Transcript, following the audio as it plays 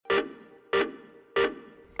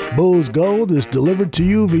Bulls Gold is delivered to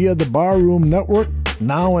you via the Barroom Network,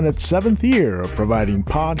 now in its 7th year of providing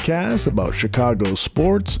podcasts about Chicago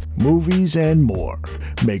sports, movies, and more.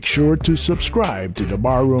 Make sure to subscribe to the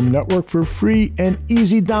Barroom Network for free and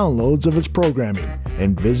easy downloads of its programming,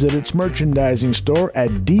 and visit its merchandising store at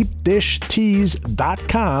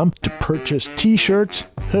deepdishtees.com to purchase t-shirts,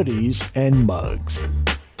 hoodies, and mugs.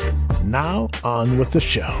 Now, on with the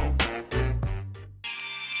show.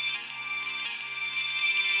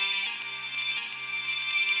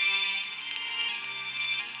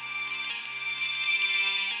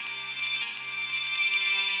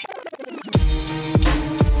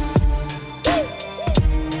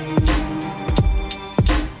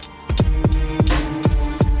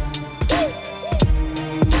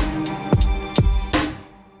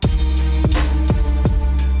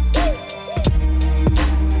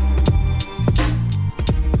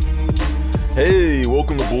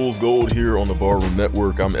 Gold here on the Barroom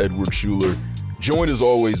Network. I'm Edward Schuler, joined as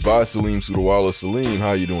always by Salim Sudawala. Salim, how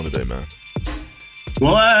are you doing today, man?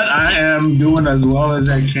 Well, I am doing as well as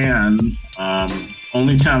I can.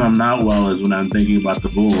 Only time I'm not well is when I'm thinking about the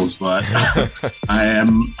Bulls, but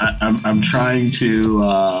I'm trying to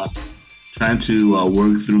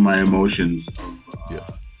work through my emotions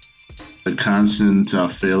of the constant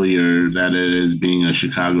failure that it is being a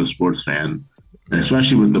Chicago sports fan,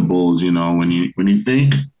 especially with the Bulls. You know, when you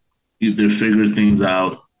think either figure things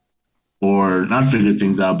out or not figure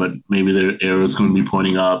things out, but maybe their arrow's going to be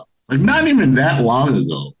pointing up. Like, not even that long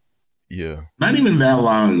ago. Yeah. Not even that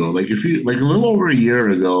long ago. Like, if you, like a little over a year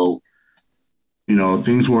ago, you know,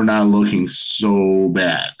 things were not looking so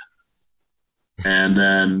bad. And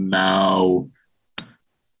then now,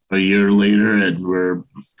 a year later, and we're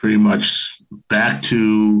pretty much back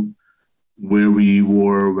to where we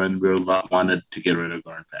were when we wanted to get rid of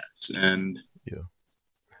Garnpax. And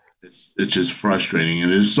it's just frustrating.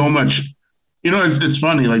 And there's so much, you know, it's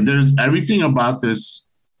funny. Like, there's everything about this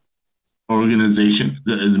organization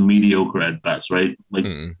that is mediocre at best, right? Like,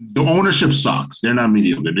 the ownership sucks. They're not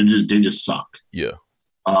mediocre. They just suck. Yeah.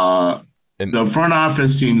 And the front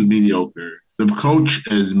office seems mediocre. The coach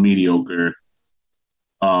is mediocre.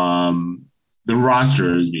 The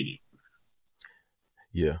roster is mediocre.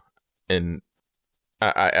 Yeah. And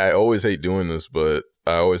I always hate doing this, but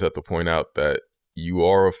I always have to point out that you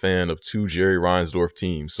are a fan of 2 Jerry Reinsdorf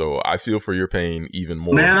teams, so I feel for your pain even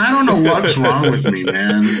more. Man, I don't know what's wrong with me,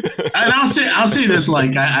 man. And I'll say this: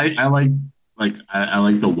 like, I like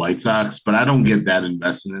the White Sox, but I don't get that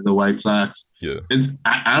invested in the White Sox. Yeah,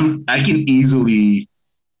 I can easily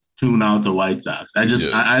tune out the White Sox. I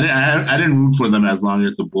didn't root for them as long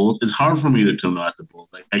as the Bulls. It's hard for me to tune out the Bulls.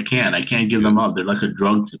 Like, I can't give them up. They're like a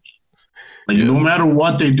drug to me. Like, no matter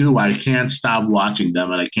what they do, I can't stop watching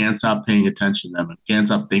them, and I can't stop paying attention to them, and can't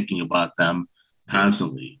stop thinking about them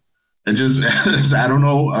constantly. It just, I don't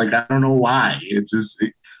know. Like, I don't know why. It's just,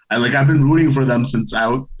 I've been rooting for them since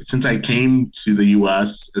I came to the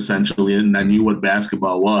U.S. essentially, and I knew what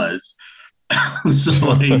basketball was. So,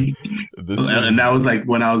 like, and that was like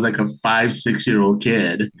when I was like a 5-6-year-old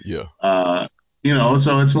kid. Yeah. You know,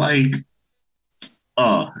 so it's like,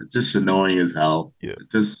 it's just annoying as hell. Yeah.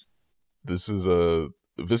 This is a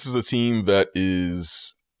team that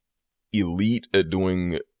is elite at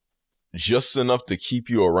doing just enough to keep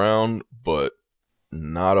you around, but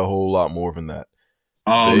not a whole lot more than that.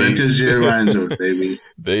 Oh, vintage Jerry Reinsdorf, baby.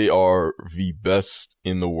 They are the best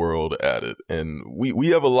in the world at it. And we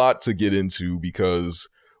have a lot to get into because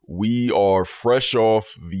we are fresh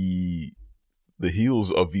off the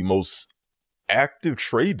heels of the most active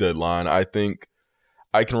trade deadline I think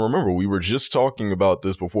I can remember. We were just talking about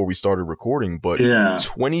this before we started recording, but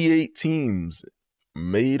 28 teams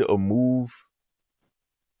made a move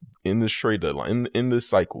in this trade deadline, in this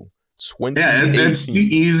cycle. 28 it's teams.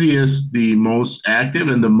 The easiest, the most active,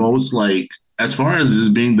 and the most, like, as far as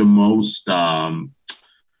being the most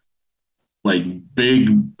like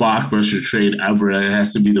big blockbuster trade ever, it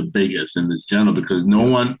has to be the biggest in this general, because no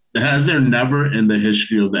one has there never in the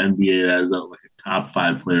history of the NBA has like a top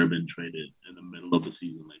 5 player been traded in the middle of a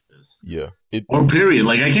season like this. Yeah. Or period.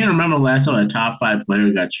 Like, I can't remember the last time a top 5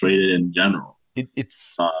 player got traded in general.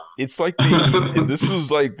 It's like this was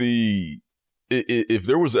like if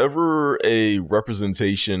there was ever a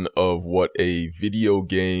representation of what a video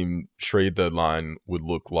game trade deadline would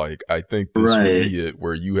look like, I think this would be it,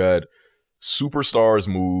 where you had superstars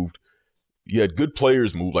moved, you had good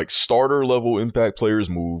players move, like starter level impact players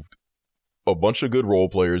moved, a bunch of good role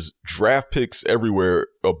players, draft picks everywhere,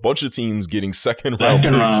 a bunch of teams getting second round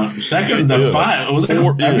picks.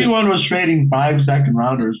 Everyone was trading 5 second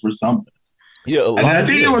rounders for something. Yeah, and I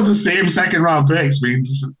think it was the same second round picks.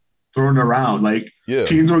 thrown around. Like Yeah.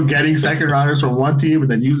 teams were getting second rounders from one team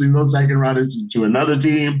and then using those second rounders to another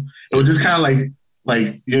team. It was just kind of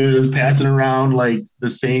like passing around like the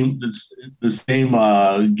same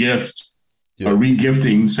gift. Or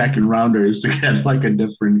regifting second rounders to get like a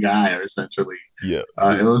different guy, or essentially. Yeah,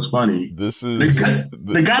 it was funny. This is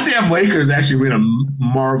the goddamn Lakers actually made a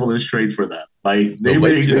marvelous trade for them. Like they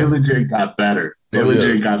legit got better. Got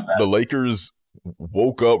better. The Lakers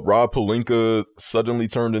woke up. Rob Pelinka suddenly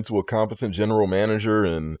turned into a competent general manager,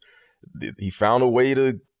 and he found a way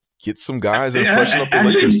to get some guys and freshen up the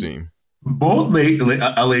Lakers team. Both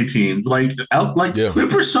LA teams,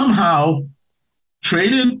 Clippers somehow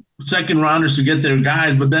traded second rounders to get their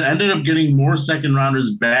guys, but then ended up getting more second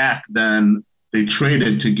rounders back than they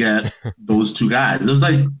traded to get those two guys. It was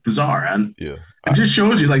like bizarre, and it just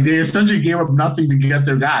shows you like they essentially gave up nothing to get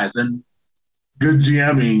their guys, and good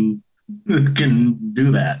GMing can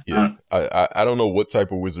do that. Yeah, I don't know what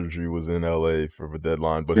type of wizardry was in LA for the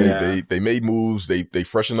deadline, but hey, they made moves, they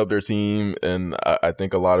freshened up their team, and I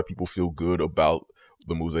think a lot of people feel good about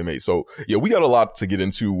the moves they made. So yeah, we got a lot to get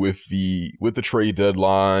into with the trade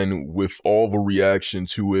deadline, with all the reaction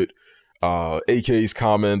to it. AK's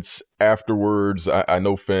comments afterwards, I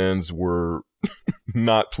know fans were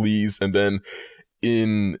not pleased, and then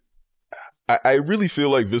I really feel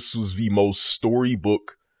like this was the most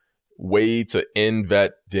storybook way to end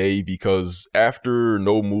that day, because after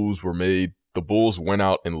no moves were made, the Bulls went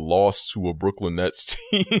out and lost to a Brooklyn Nets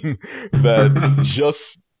team that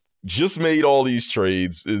just made all these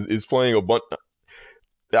trades, is playing a bunch.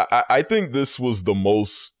 I think this was the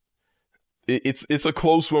most. It's a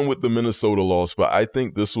close one with the Minnesota loss, but I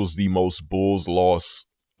think this was the most Bulls loss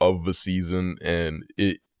of the season, and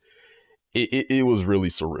it was really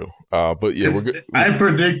surreal. But yeah, we're good. I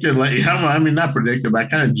predicted, not predicted, but I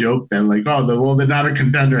kind of joked that they're not a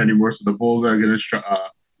contender anymore, so the Bulls are going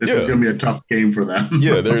to. This is going to be a tough game for them.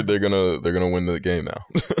 Yeah, they're gonna win the game now.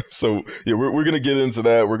 So yeah, we're gonna get into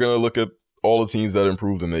that. We're gonna look at all the teams that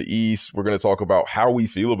improved in the East. We're gonna talk about how we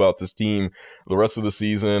feel about this team the rest of the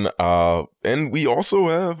season, and we also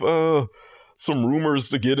have some rumors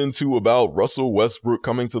to get into about Russell Westbrook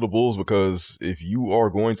coming to the Bulls, because if you are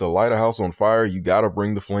going to light a house on fire, you got to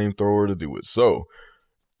bring the flamethrower to do it. So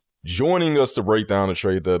joining us to break down the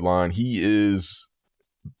trade deadline, he is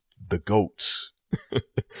the GOAT.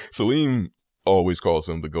 Salim always calls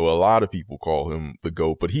him the GOAT. A lot of people call him the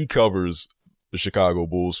GOAT, but he covers the Chicago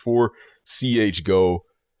Bulls for CHGO.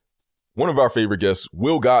 One of our favorite guests,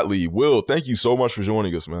 Will Gottlieb. Will, thank you so much for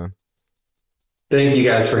joining us, man. Thank you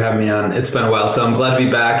guys for having me on. It's been a while, so I'm glad to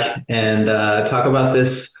be back and talk about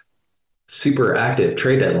this super active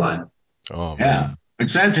trade deadline. Oh, man. Yeah.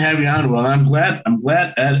 Excited to have you on, Will. I'm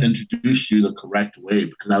glad Ed introduced you the correct way,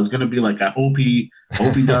 because I was going to be like, I hope he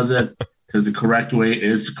does it. Because the correct way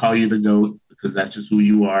is to call you the GOAT, because that's just who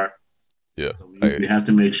you are. Yeah. So we have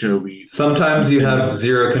to make sure we... Sometimes you have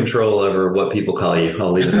zero control over what people call you.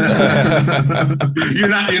 I'll leave it at that. You're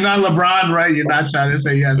not LeBron, right? You're not trying to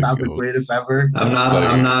say, yes, I'm the greatest ever. I'm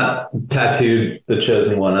not tattooed the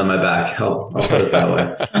chosen one on my back. I'll put it that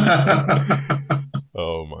way.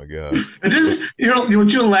 Oh, my God. It just,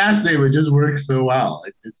 with your last name, it just works so well.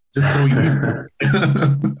 It's just so easy.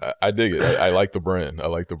 I dig it. I like the brand.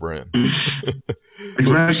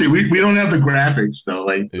 Especially, we don't have the graphics though,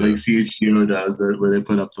 like CHGO does, where they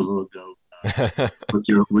put up the little goat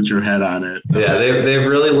with your head on it. Yeah, they've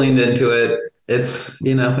really leaned into it. It's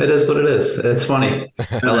it is what it is. It's funny.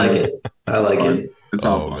 I like it. It's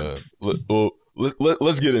all fun. Man. Well,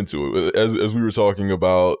 let's get into it. As we were talking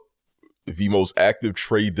about the most active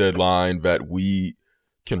trade deadline that we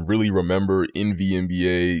can really remember in the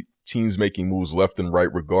NBA, teams making moves left and right,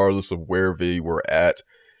 regardless of where they were at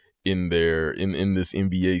in this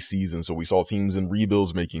NBA season. So we saw teams in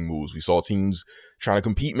rebuilds making moves. We saw teams trying to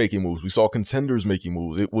compete making moves. We saw contenders making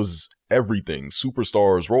moves. It was everything.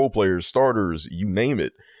 Superstars, role players, starters, you name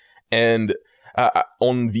it. And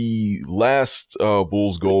on the last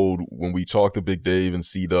Bulls Gold, when we talked to Big Dave and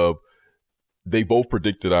C-Dub, they both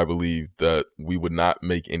predicted, I believe, that we would not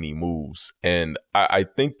make any moves. And I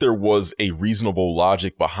think there was a reasonable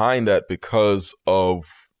logic behind that, because of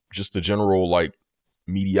just the general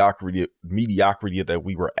mediocrity that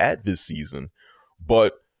we were at this season.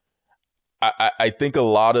 But I think a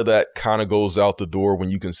lot of that kind of goes out the door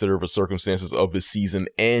when you consider the circumstances of this season,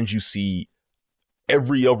 and you see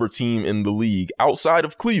every other team in the league outside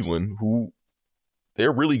of Cleveland, who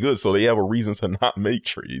they're really good, so they have a reason to not make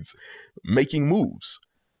trades, making moves.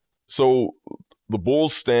 So the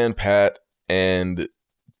Bulls stand pat, and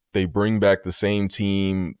they bring back the same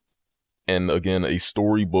team, and again, a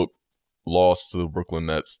storybook lost to the Brooklyn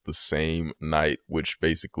Nets the same night, which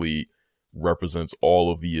basically represents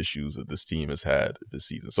all of the issues that this team has had this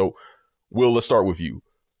season. So, Will, let's start with you.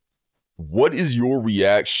 What is your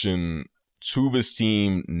reaction to this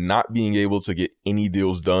team not being able to get any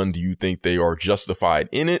deals done? Do you think they are justified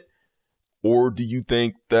in it? Or do you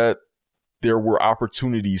think that there were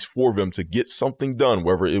opportunities for them to get something done,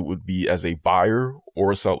 whether it would be as a buyer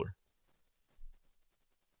or a seller?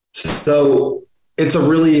 So it's a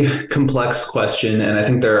really complex question, and I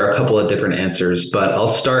think there are a couple of different answers, but I'll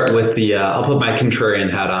start with I'll put my contrarian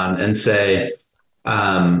hat on and say,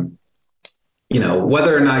 whether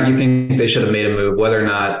or not you think they should have made a move, whether or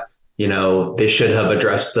not, they should have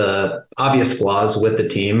addressed the obvious flaws with the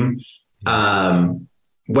team,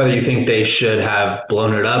 whether you think they should have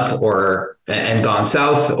blown it up and gone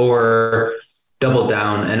south or doubled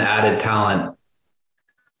down and added talent.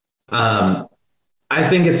 I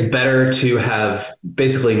think it's better to have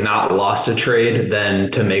basically not lost a trade than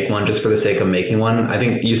to make one just for the sake of making one. I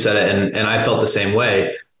think you said it, and I felt the same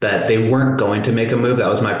way, that they weren't going to make a move. That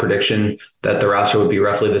was my prediction, that the roster would be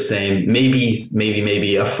roughly the same.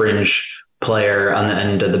 Maybe a fringe player on the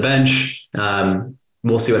end of the bench.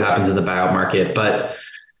 We'll see what happens in the buyout market. But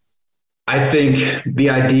I think the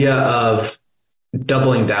idea of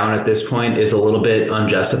doubling down at this point is a little bit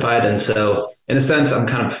unjustified. And so in a sense, I'm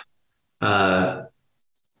kind of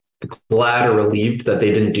glad or relieved that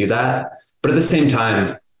they didn't do that. But at the same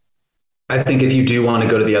time, I think if you do want to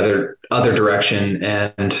go to the other direction,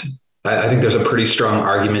 and I think there's a pretty strong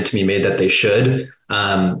argument to be made that they should,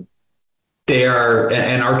 they are,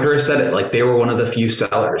 and Arthur said it, like they were one of the few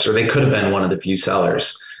sellers, or they could have been one of the few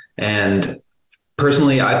sellers. And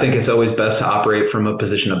personally, I think it's always best to operate from a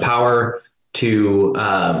position of power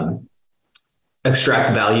to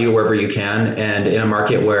extract value wherever you can. And in a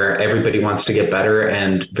market where everybody wants to get better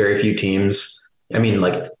and very few teams,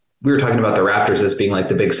 we were talking about the Raptors as being like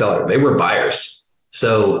the big seller. They were buyers.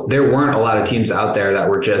 So there weren't a lot of teams out there that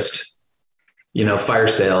were just, fire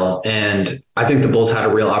sale. And I think the Bulls had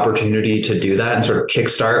a real opportunity to do that and sort of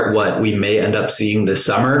kickstart what we may end up seeing this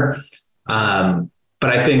summer. But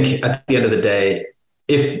I think at the end of the day,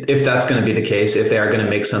 if that's going to be the case, if they are going to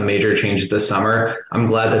make some major changes this summer, I'm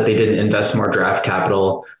glad that they didn't invest more draft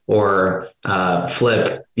capital or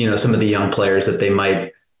flip, some of the young players that they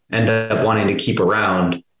might end up wanting to keep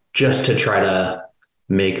around just to try to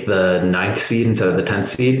make the 9th seed instead of the 10th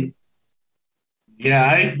seed.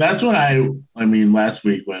 Yeah, that's what I mean, last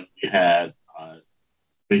week when we had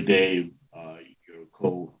Big Dave, one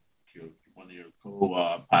of your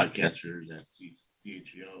co-podcasters at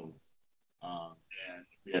CHGO, and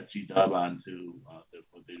we had C-Dub on to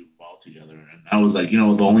what they do all together. And I was like, the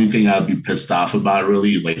only thing I'd be pissed off about,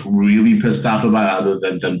 really pissed off about, other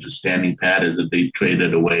than them just standing pat, is if they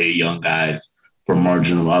traded away young guys for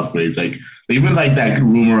marginal upgrades. Like even like that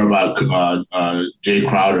rumor about Jay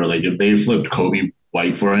Crowder, like if they flipped Kobe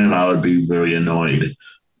White for him, I would be very annoyed.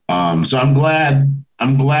 So I'm glad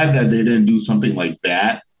that they didn't do something like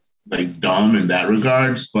that, like dumb in that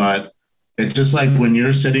regards. But it's just like when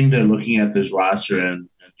you're sitting there looking at this roster and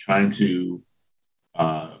trying to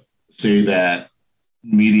say that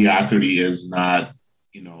mediocrity is not,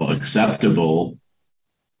 acceptable.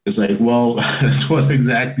 It's like, well, that's what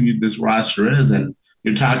exactly this roster is. And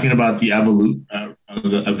you're talking about the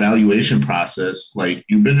evaluation process. Like,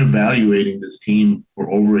 you've been evaluating this team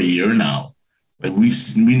for over a year now. Like, we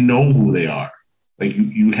know who they are. Like,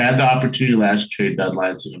 you had the opportunity last trade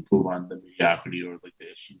deadline to improve on the mediocrity or like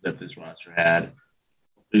the issues that this roster had,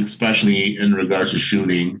 especially in regards to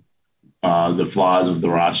shooting, the flaws of the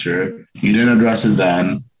roster. You didn't address it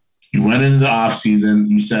then. You went into the offseason.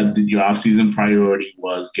 You said that your offseason priority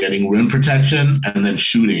was getting rim protection and then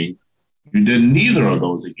shooting. You did neither of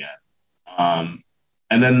those again.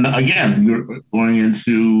 And then, again, you're going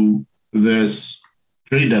into this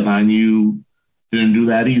trade deadline. You didn't do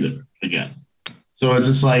that either again. So it's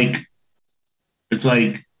just like,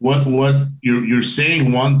 what you're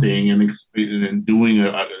saying one thing and doing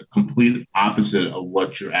a complete opposite of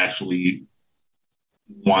what you actually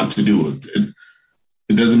want to do.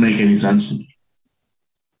 It doesn't make any sense to me.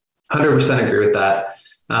 100% agree with that.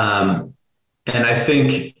 And I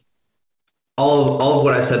think all of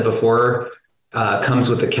what I said before comes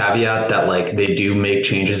with the caveat that like they do make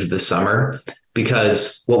changes this summer,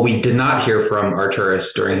 because what we did not hear from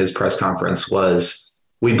Arturas during his press conference was,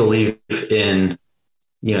 we believe in,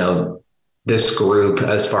 this group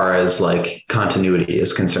as far as like continuity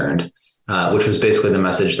is concerned, which was basically the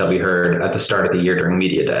message that we heard at the start of the year during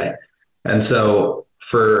media day. And so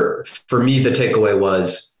for me, the takeaway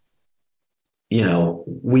was,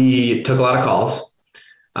 we took a lot of calls.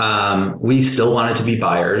 We still wanted to be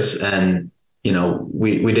buyers, and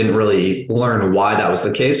we didn't really learn why that was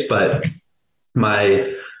the case, but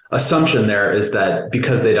my assumption there is that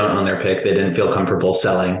because they don't own their pick, they didn't feel comfortable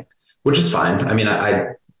selling, which is fine. I mean,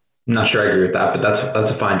 I'm not sure I agree with that, but that's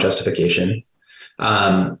a fine justification.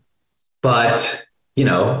 But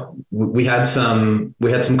we had some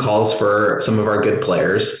calls for some of our good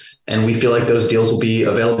players, and we feel like those deals will be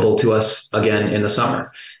available to us again in the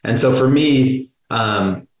summer. And so for me,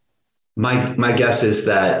 my guess is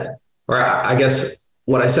that, or I guess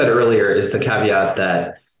what I said earlier is the caveat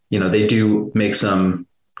that, they do make some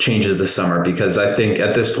changes this summer, because I think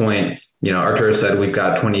at this point, Arturo said we've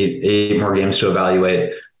got 28 more games to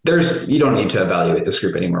evaluate. You don't need to evaluate this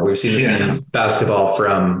group anymore. We've seen the same basketball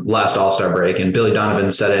from last All-Star break, and Billy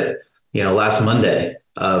Donovan said it, last Monday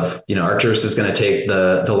of, Arturo is going to take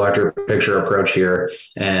the larger picture approach here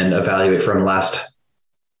and evaluate from last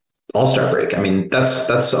All-Star break. I mean, that's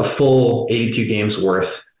a full 82 games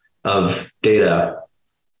worth of data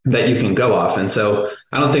that you can go off. And so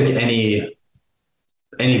I don't think anybody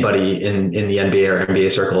in the NBA or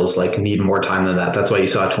NBA circles need more time than that. That's why you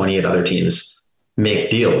saw 28 other teams make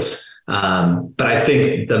deals. But I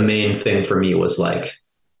think the main thing for me was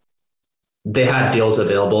they had deals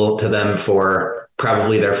available to them for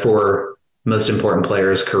probably their four most important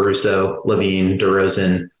players: Caruso, LaVine,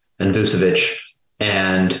 DeRozan, and Vucevic.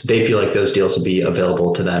 And they feel like those deals will be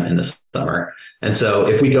available to them in the summer. And so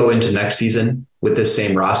if we go into next season with this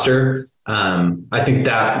same roster, I think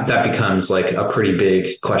that becomes a pretty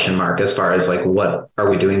big question mark as far as what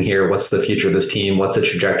are we doing here? What's the future of this team? What's the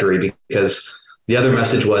trajectory? Because the other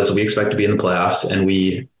message was we expect to be in the playoffs and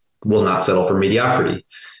we will not settle for mediocrity.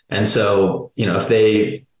 And so, if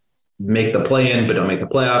they make the play-in but don't make the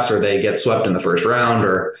playoffs, or they get swept in the first round,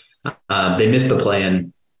 or they miss the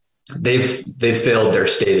play-in, they've failed their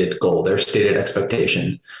stated goal, their stated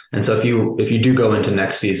expectation. And so if you do go into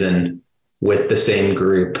next season with the same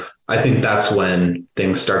group, I think that's when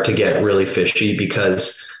things start to get really fishy,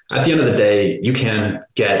 because at the end of the day, you can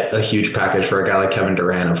get a huge package for a guy like Kevin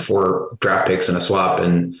Durant of 4 draft picks and a swap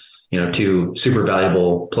and 2 super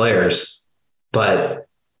valuable players. But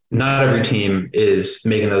not every team is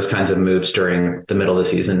making those kinds of moves during the middle of the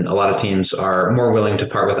season. A lot of teams are more willing to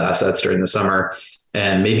part with assets during the summer.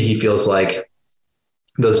 And maybe he feels like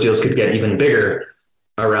those deals could get even bigger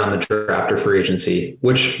around the draft or free agency,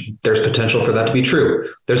 which there's potential for that to be true.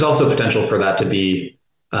 There's also potential for that to be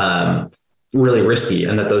really risky,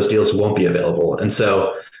 and that those deals won't be available. And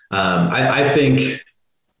so I think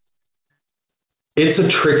it's a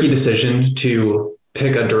tricky decision to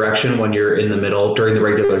pick a direction when you're in the middle during the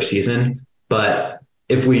regular season. But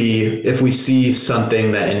if we see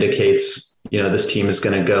something that indicates this team is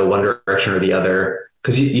going to go one direction or the other,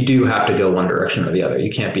 because you do have to go one direction or the other.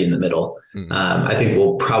 You can't be in the middle. Mm-hmm. I think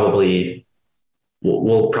we'll probably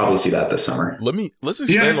see that this summer. Let's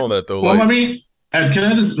expand on that though. Well, Ed, can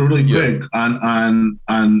I just really quick on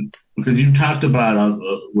because you talked about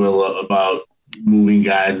Will about moving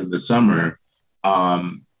guys in the summer.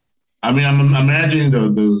 I'm imagining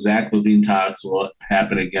the Zach LaVine talks will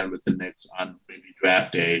happen again with the Knicks on maybe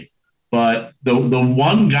draft day. But the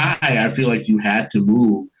one guy I feel like you had to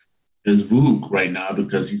move is Vuk right now,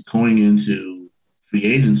 because he's going into free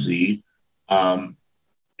agency. And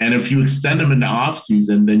if you extend him in the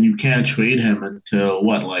offseason, then you can't trade him until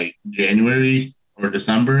January or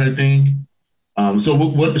December, I think. So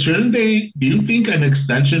what shouldn't do you think an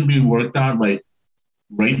extension be worked out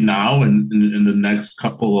right now in the next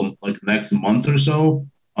couple of next month or so?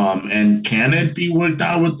 And can it be worked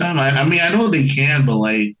out with them? I know they can, but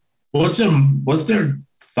what's their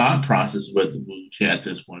thought process with Vooch at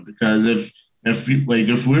this point? Because if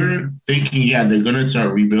we're thinking, they're going to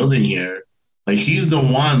start rebuilding here, he's the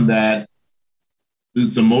one that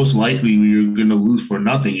is the most likely you're going to lose for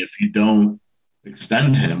nothing if you don't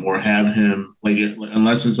extend him or have him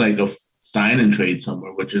unless it's a sign and trade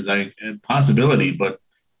somewhere, which is a possibility. But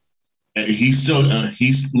Vooch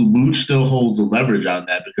still holds a leverage on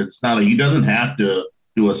that, because it's not he doesn't have to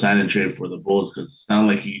do a sign and trade for the Bulls, because it's not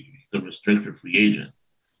he's a restricted free agent.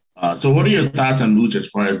 So what are your thoughts on Vooch as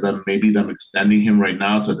far as them extending him right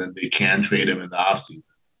now so that they can trade him in the offseason?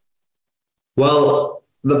 Well,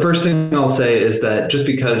 the first thing I'll say is that just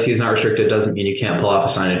because he's not restricted doesn't mean you can't pull off a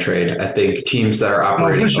sign and trade. I think teams that are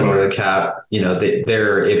operating over the cap,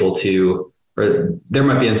 they're able to, or there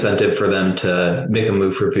might be incentive for them to make a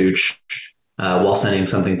move for Vooch while sending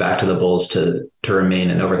something back to the Bulls to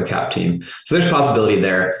remain an over the cap team. So there's possibility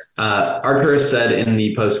there. Arturo said in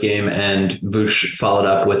the post game, and Vooch followed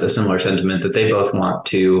up with a similar sentiment, that they both want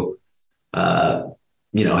to,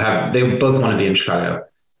 they both want to be in Chicago.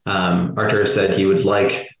 Artur said he would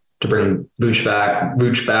like to bring Vooch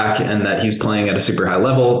back and that he's playing at a super high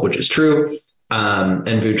level, which is true.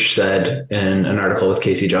 And Vooch said in an article with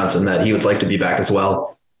Casey Johnson that he would like to be back as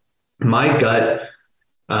well. My gut,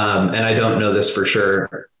 and I don't know this for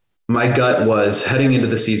sure, my gut was heading into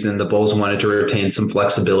the season, the Bulls wanted to retain some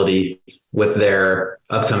flexibility with their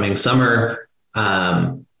upcoming summer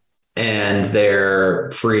and their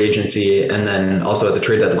free agency, and then also at the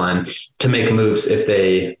trade deadline to make moves if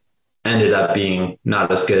they ended up being not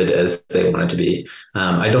as good as they wanted to be.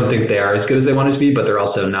 I don't think they are as good as they wanted to be, but they're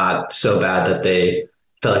also not so bad that they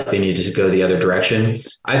felt like they needed to go the other direction.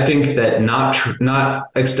 I think that not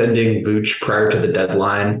extending Vooch prior to the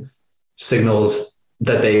deadline signals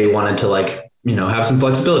that they wanted to have some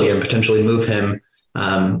flexibility and potentially move him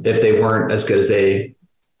if they weren't as good as they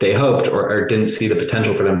hoped or didn't see the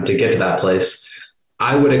potential for them to get to that place.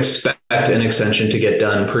 I would expect an extension to get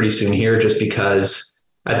done pretty soon here, just because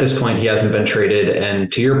at this point he hasn't been traded.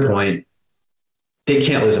 And to your point, they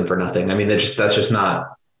can't lose him for nothing. I mean, that's just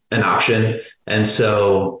not an option. And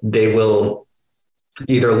so they will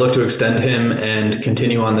either look to extend him and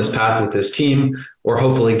continue on this path with this team, or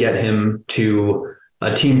hopefully get him to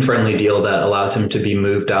a team-friendly deal that allows him to be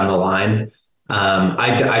moved down the line.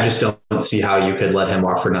 I just don't see how you could let him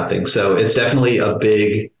walk for nothing. So it's definitely a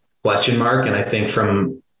big question mark. And I think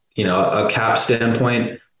from, a cap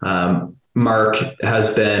standpoint, Mark has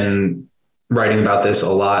been writing about this a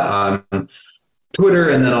lot on Twitter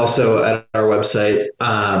and then also at our website,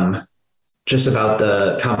 just about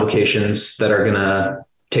the complications that are going to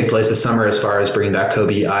take place this summer as far as bringing back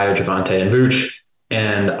Kobe, Ayo, Javonte, and Vooch.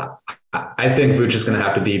 And I think Vooch is going to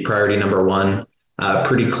have to be priority number one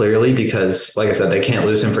pretty clearly, because, like I said, they can't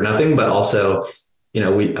lose him for nothing. But also,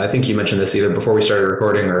 I think you mentioned this either before we started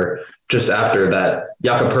recording or just after that,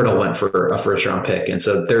 Jakob Poeltl went for a first-round pick. And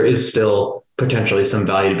so there is still potentially some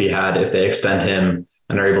value to be had if they extend him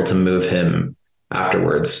and are able to move him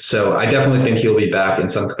afterwards. So I definitely think he'll be back in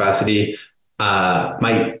some capacity.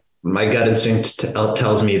 My gut instinct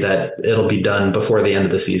tells me that it'll be done before the end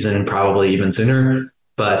of the season, probably even sooner,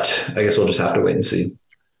 but I guess we'll just have to wait and see.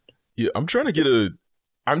 Yeah, I'm trying to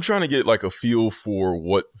get like a feel for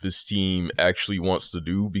what this team actually wants to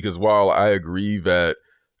do, because while I agree that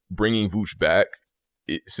bringing Vooch back,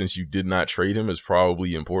 since you did not trade him, is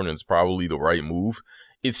probably important, it's probably the right move,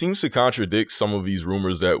 it seems to contradict some of these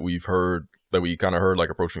rumors that we've heard, that we kind of heard like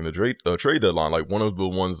approaching the trade deadline. Like one of the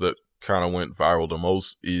ones that kind of went viral the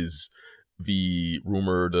most is the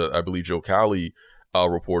rumor that I believe Joe Cowley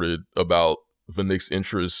reported about the Knicks'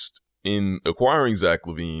 interest in acquiring Zach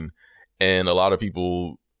LaVine. And a lot of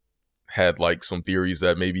people had like some theories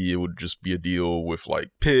that maybe it would just be a deal with like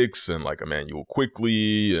picks and like Emmanuel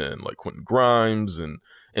Quickley and like Quentin Grimes and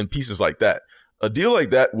pieces like that. A deal like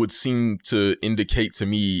that would seem to indicate to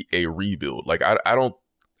me a rebuild. Like I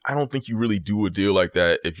don't think you really do a deal like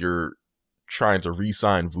that if you're trying to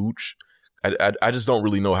re-sign Vooch. I just don't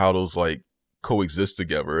really know how those like coexist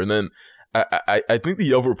together. And then I think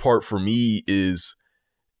the other part for me is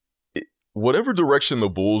whatever direction the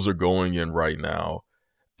Bulls are going in right now,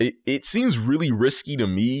 it seems really risky to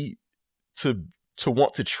me to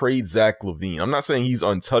want to trade Zach LaVine. I'm not saying he's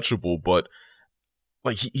untouchable, but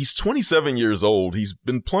like he's 27 years old. He's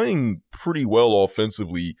been playing pretty well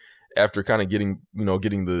offensively after kind of getting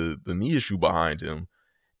the knee issue behind him.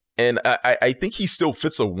 And I think he still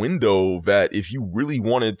fits a window that if you really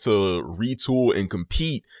wanted to retool and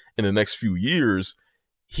compete in the next few years,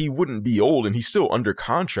 he wouldn't be old, and he's still under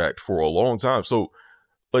contract for a long time. So,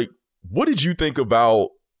 like, what did you think about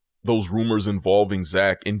those rumors involving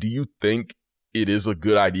Zach? And do you think it is a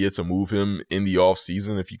good idea to move him in the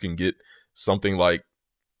offseason if you can get something like,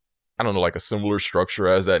 I don't know, like a similar structure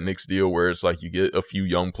as that Knicks deal where it's like you get a few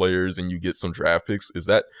young players and you get some draft picks? Is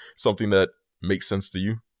that something that makes sense to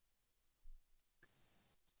you?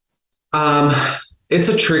 It's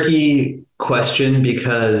a tricky question,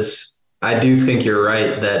 because I do think you're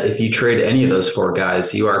right that if you trade any of those four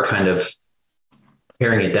guys, you are kind of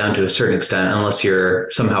paring it down to a certain extent, unless you're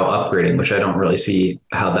somehow upgrading, which I don't really see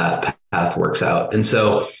how that path works out. And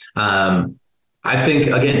so I think,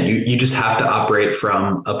 again, you just have to operate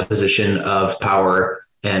from a position of power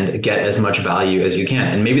and get as much value as you can.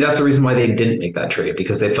 And maybe that's the reason why they didn't make that trade,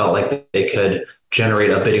 because they felt like they could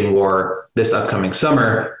generate a bidding war this upcoming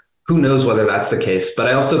summer. Who knows whether that's the case? But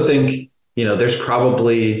I also think, there's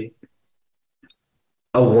probably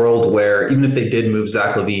a world where even if they did move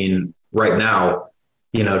Zach LaVine right now,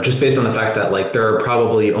 just based on the fact that like there are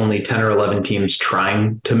probably only 10 or 11 teams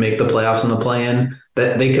trying to make the playoffs in the play-in,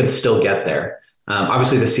 that they could still get there.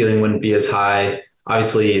 Obviously the ceiling wouldn't be as high.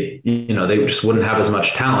 Obviously, they just wouldn't have as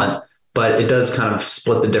much talent, but it does kind of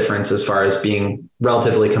split the difference as far as being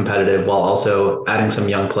relatively competitive while also adding some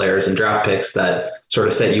young players and draft picks that sort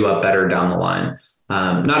of set you up better down the line.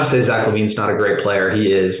 Not to say Zach LaVine's not a great player.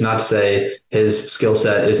 He is. Not to say his skill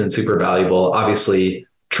set isn't super valuable. Obviously,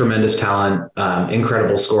 tremendous talent,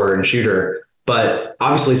 incredible scorer and shooter. But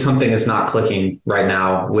obviously something is not clicking right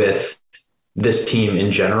now with this team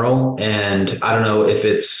in general. And I don't know if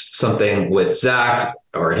it's something with Zach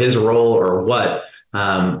or his role or what.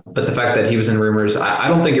 But the fact that he was in rumors, I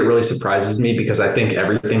don't think it really surprises me because I think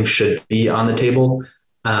everything should be on the table.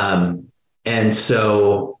 And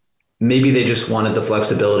so maybe they just wanted the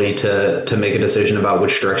flexibility to make a decision about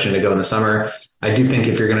which direction to go in the summer. I do think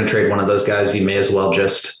if you're going to trade one of those guys, you may as well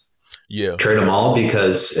just trade them all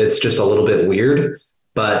because it's just a little bit weird.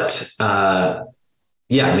 But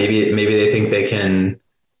maybe they think they can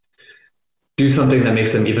do something that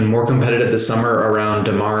makes them even more competitive this summer around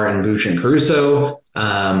DeMar and Vooch and Caruso.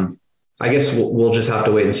 I guess we'll just have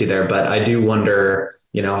to wait and see there. But I do wonder,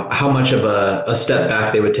 how much of a step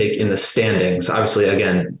back they would take in the standings. Obviously,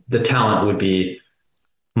 again, the talent would be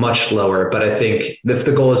much lower, but I think if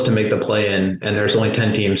the goal is to make the play-in and there's only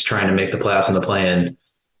 10 teams trying to make the playoffs in the play-in,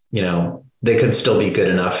 they could still be good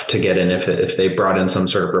enough to get in if they brought in some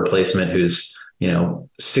sort of replacement who's,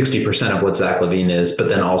 60% of what Zach LaVine is, but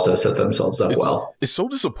then also set themselves up well. It's so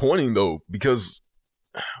disappointing though, because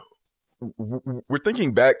we're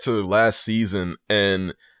thinking back to last season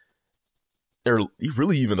or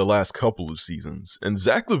really even the last couple of seasons. And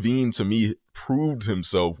Zach LaVine, to me, proved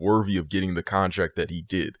himself worthy of getting the contract that he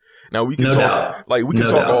did. Now we can talk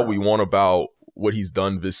all we want about what he's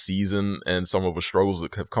done this season and some of the struggles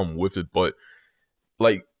that have come with it. But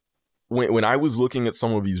like when I was looking at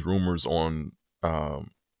some of these rumors on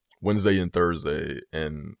Wednesday and Thursday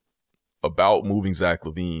and about moving Zach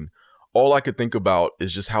LaVine, all I could think about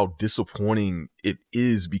is just how disappointing it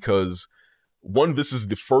is because one, this is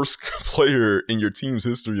the first player in your team's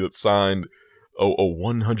history that signed a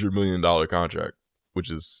 $100 million contract,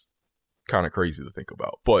 which is kind of crazy to think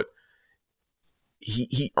about. But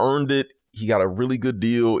he earned it. He got a really good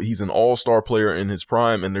deal. He's an all-star player in his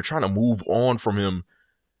prime, and they're trying to move on from him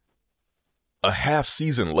a half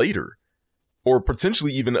season later or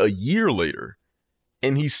potentially even a year later.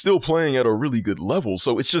 And he's still playing at a really good level.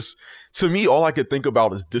 So it's just, to me, all I could think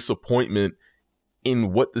about is disappointment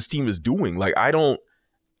in what this team is doing. Like, I don't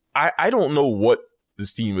know what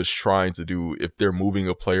this team is trying to do if they're moving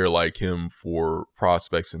a player like him for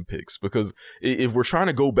prospects and picks. Because if we're trying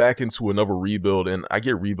to go back into another rebuild, and I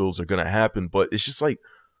get rebuilds are going to happen, but it's just like,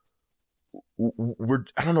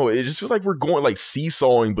 I don't know, it just feels like we're going like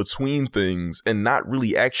seesawing between things and not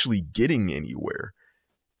really actually getting anywhere.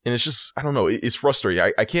 And it's just, I don't know, it's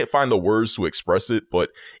frustrating. I can't find the words to express it, but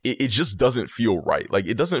it just doesn't feel right. Like,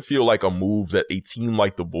 it doesn't feel like a move that a team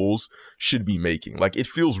like the Bulls should be making. Like, it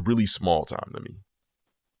feels really small time to me.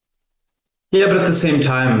 Yeah, but at the same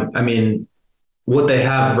time, I mean, what they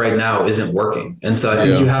have right now isn't working. And so I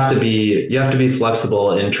think you have to be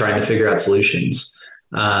flexible in trying to figure out solutions.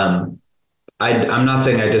 I'm not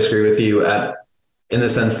saying I disagree with you in the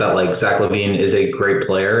sense that like Zach LaVine is a great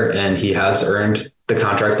player and he has earned the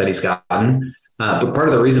contract that he's gotten. But part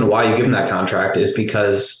of the reason why you give him that contract is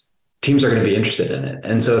because teams are going to be interested in it.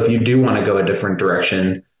 And so if you do want to go a different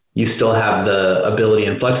direction, you still have the ability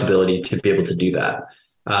and flexibility to be able to do that.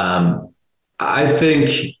 I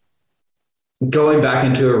think going back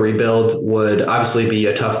into a rebuild would obviously be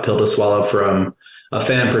a tough pill to swallow from a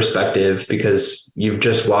fan perspective because you've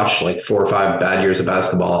just watched like 4 or 5 bad years of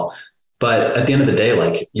basketball. But at the end of the day,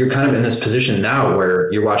 like you're kind of in this position now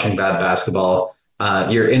where you're watching bad basketball.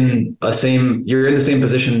 You're in the same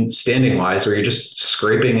position standing wise, where you're just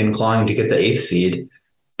scraping and clawing to get the 8th seed.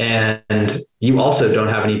 And you also don't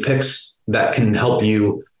have any picks that can help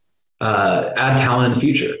you add talent in the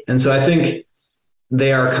future. And so I think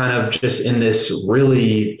they are kind of just in this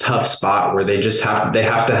really tough spot where they have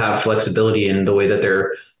to have flexibility in the way that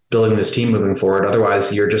they're building this team moving forward.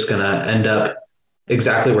 Otherwise, you're just going to end up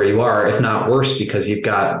exactly where you are, if not worse, because you've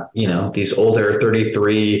got, these older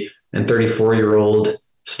 33 and 34-year-old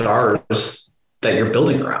stars that you're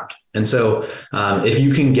building around. And so if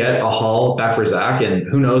you can get a haul back for Zach, and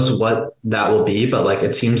who knows what that will be, but like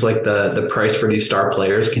it seems like the price for these star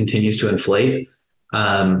players continues to inflate.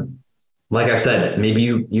 Like I said, maybe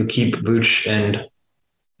you keep Vooch and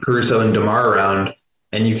Caruso and DeMar around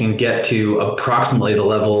and you can get to approximately the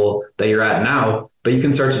level that you're at now, but you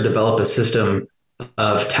can start to develop a system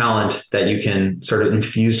of talent that you can sort of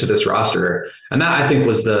infuse to this roster. And that I think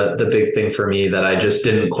was the big thing for me that I just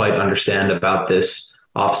didn't quite understand about this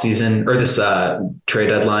offseason or this trade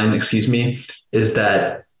deadline, is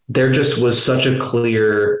that there just was such a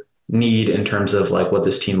clear need in terms of like what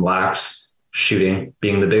this team lacks, shooting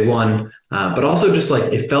being the big one. But also just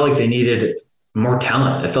like, it felt like they needed more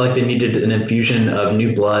talent. I felt like they needed an infusion of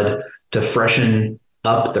new blood to freshen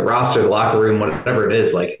up the roster, the locker room, whatever it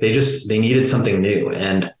is. Like they needed something new.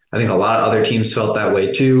 And I think a lot of other teams felt that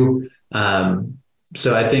way too.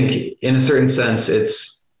 So I think in a certain sense,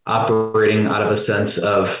 it's operating out of a sense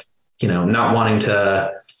of, not wanting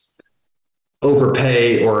to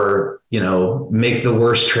overpay or, make the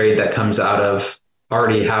worst trade that comes out of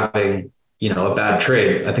already having, a bad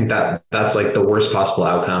trade. I think that's like the worst possible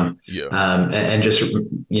outcome. Yeah. And just,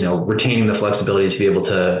 retaining the flexibility to be able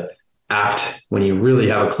to act when you really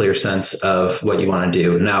have a clear sense of what you want to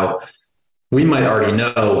do. Now, we might already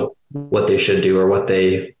know what they should do or what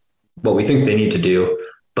we think they need to do,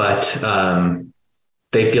 but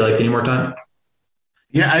they feel like they need more time.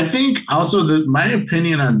 Yeah, I think also my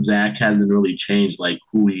opinion on Zach hasn't really changed, like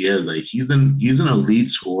who he is. Like he's an elite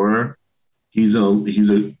scorer. He's a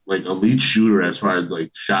like elite shooter as far as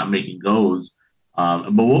like shot making goes.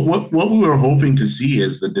 But what we were hoping to see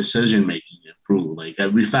is the decision making improve. Like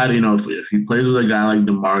we thought, if he plays with a guy like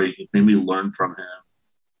DeMar, he can maybe learn from him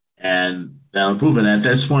and that'll improve. And at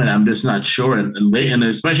this point, I'm just not sure. And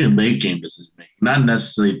especially in late game decision making, not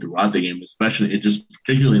necessarily throughout the game,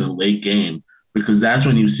 particularly in the late game, because that's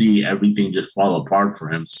when you see everything just fall apart for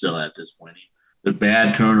him still at this point. The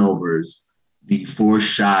bad turnovers, the forced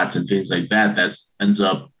shots and things like that ends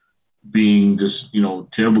up being just,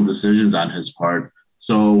 terrible decisions on his part.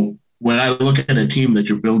 So when I look at a team that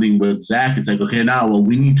you're building with Zach, it's like, okay,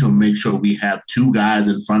 we need to make sure we have two guys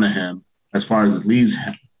in front of him as far as these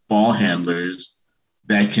ball handlers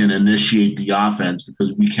that can initiate the offense,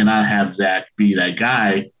 because we cannot have Zach be that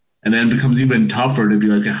guy. And then it becomes even tougher to be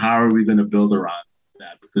like, how are we going to build around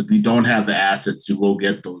that? Because we don't have the assets to go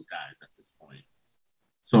get those guys at this point.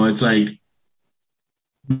 So it's like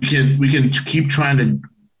we can keep trying to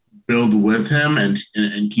build with him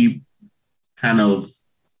and keep kind of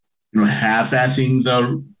half-assing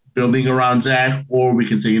the building around Zach, or we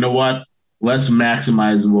can say, let's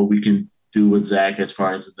maximize what we can do with Zach as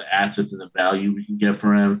far as the assets and the value we can get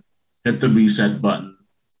for him. Hit the reset button.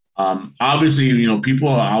 Obviously, people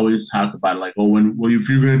always talk about it like, if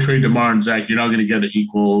you're going to trade DeMar and Zach, you're not going to get an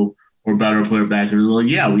equal or better player back. And like,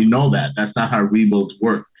 yeah, we know that. That's not how rebuilds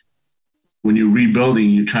work. When you're rebuilding,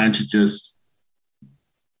 you're trying to just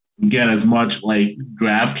get as much like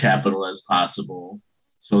draft capital as possible,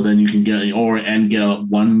 so then you can get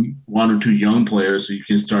one or two young players, so you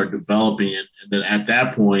can start developing it, and then at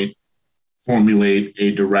that point, formulate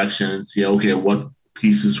a direction and see, okay, what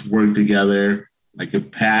pieces work together. Like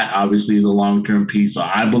if Pat obviously is a long-term piece, so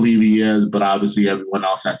I believe he is, but obviously everyone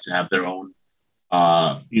else has to have their own,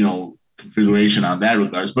 configuration on that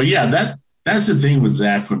regards. But yeah, that's the thing with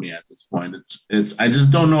Zach for me at this point. It's I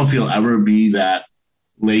just don't know if he'll ever be that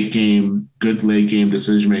good late game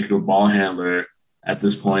decision maker, ball handler at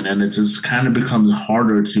this point, and it just kind of becomes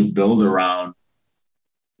harder to build around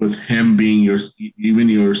with him being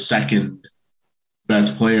your second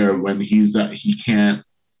best player when he can't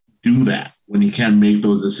do that, when he can't make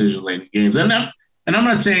those decisions late in games. And I'm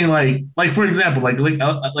not saying like for example,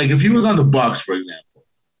 like if he was on the Bucks, for example,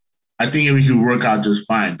 I think he could work out just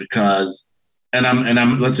fine because, and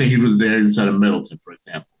I'm let's say he was there instead of Middleton, for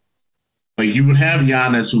example. Like you would have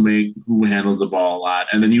Giannis who handles the ball a lot,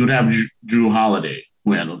 and then you would have Drew Holiday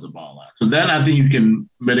who handles the ball a lot. So then I think you can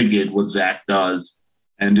mitigate what Zach does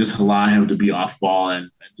and just allow him to be off ball and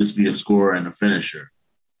just be a scorer and a finisher.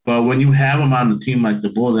 But when you have him on a team like the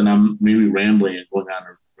Bulls, and I'm maybe rambling and going on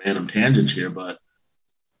a random tangents here, but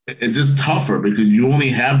it's just tougher because you only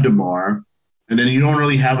have DeMar, and then you don't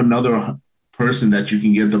really have another person that you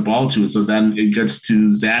can get the ball to. So then it gets to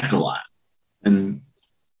Zach a lot, and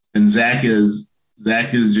Zach is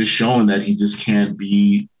just showing that he just can't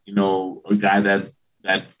be, a guy that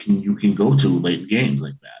you can go to late in games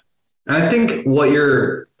like that. And I think what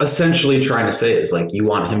you're essentially trying to say is like you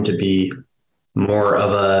want him to be more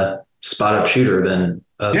of a spot up shooter than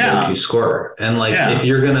a go-to scorer. And like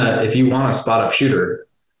if you want a spot up shooter,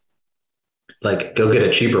 like go get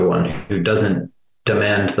a cheaper one who doesn't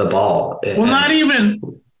demand the ball. Well, not even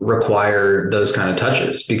require those kind of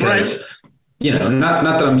touches because, not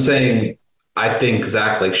that I'm saying I think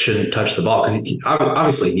Zach shouldn't touch the ball because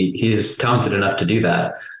obviously he is talented enough to do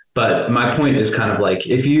that. But my point is kind of like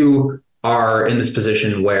if you are in this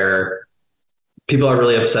position where people are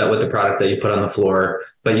really upset with the product that you put on the floor,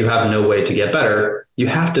 but you have no way to get better, you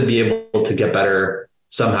have to be able to get better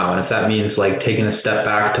somehow. And if that means taking a step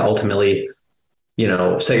back to ultimately,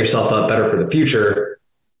 set yourself up better for the future,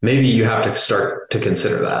 maybe you have to start to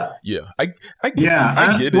consider that. Yeah, I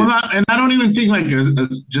get it. Well, and I don't even think like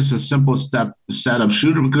just a simple setup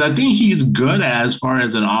shooter, because I think he's good as far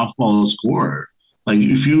as an off-ball scorer. Like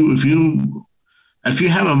if you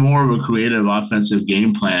have a more of a creative offensive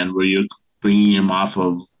game plan where you're bringing him off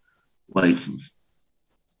of like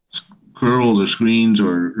curls or screens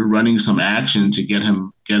or running some action to get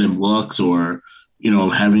him looks, or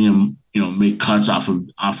having him make cuts off of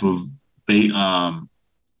the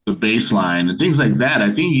baseline and things like that,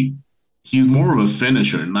 I think he's more of a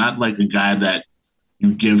finisher, not like a guy that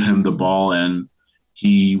you give him the ball and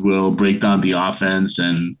he will break down the offense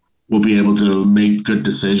and will be able to make good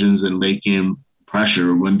decisions in late game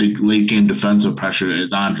pressure when the late game defensive pressure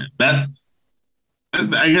is on him.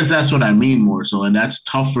 I guess that's what I mean more so, and that's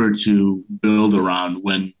tougher to build around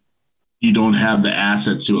when you don't have the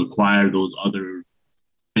assets to acquire those other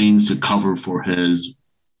things to cover for his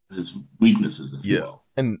weaknesses. If you will.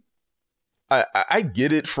 And I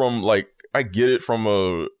get it from an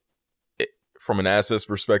assets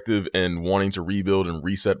perspective and wanting to rebuild and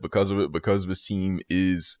reset because of it, because this team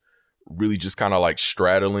is really just kind of like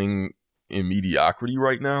straddling in mediocrity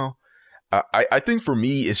right now. I think for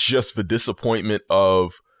me, it's just the disappointment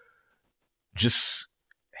of just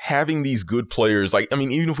having these good players. Like, I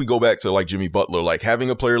mean, even if we go back to like Jimmy Butler, like having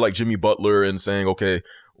a player like Jimmy Butler and saying, okay,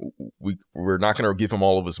 we're not going to give him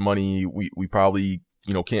all of his money. We probably,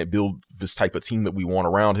 can't build this type of team that we want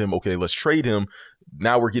around him. Okay, let's trade him.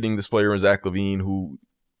 Now we're getting this player in Zach LaVine, who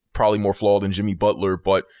probably more flawed than Jimmy Butler,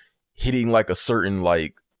 but hitting like a certain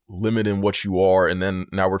like limit in what you are. And then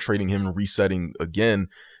now we're trading him and resetting again.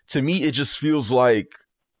 To me, it just feels like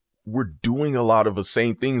we're doing a lot of the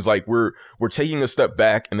same things. Like we're taking a step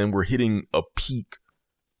back and then we're hitting a peak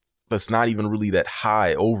that's not even really that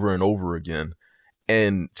high over and over again.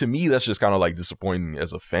 And to me, that's just kind of like disappointing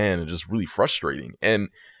as a fan and just really frustrating. And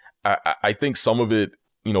I think some of it,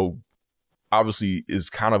 obviously is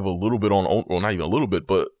kind of a little bit on, well, not even a little bit,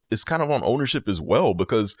 but it's kind of on ownership as well,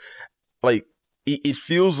 because like it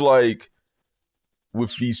feels like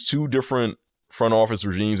with these two different front office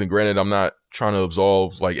regimes, and granted, I'm not trying to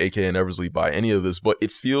absolve like AK and Eversley by any of this, but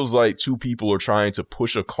it feels like two people are trying to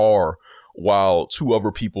push a car while two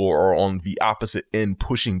other people are on the opposite end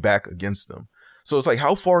pushing back against them. So it's like,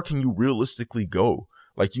 how far can you realistically go?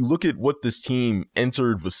 Like, you look at what this team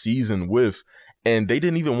entered the season with, and they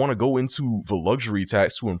didn't even want to go into the luxury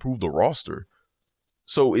tax to improve the roster.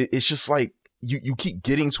 So it's just like you keep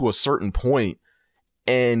getting to a certain point,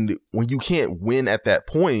 and when you can't win at that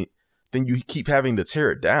point, then you keep having to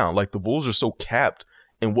tear it down. Like, the Bulls are so capped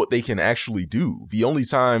in what they can actually do. The only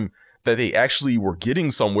time that they actually were getting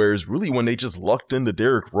somewhere is really when they just lucked into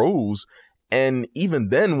Derrick Rose. And even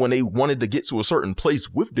then, when they wanted to get to a certain place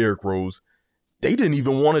with Derrick Rose, they didn't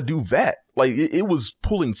even want to do that. Like, it was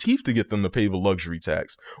pulling teeth to get them to pay the luxury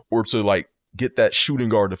tax or to like get that shooting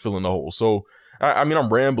guard to fill in the hole. So, I mean,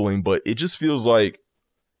 I'm rambling, but it just feels like,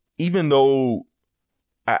 even though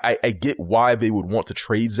I get why they would want to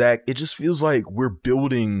trade Zach, it just feels like we're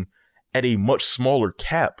building at a much smaller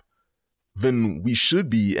cap than we should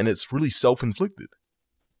be, and it's really self-inflicted.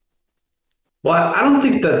 Well, I don't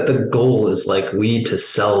think that the goal is like we need to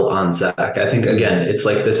sell on Zach. I think, again, it's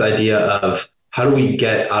like this idea of how do we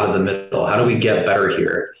get out of the middle? How do we get better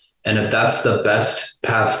here? And if that's the best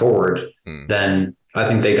path forward, then I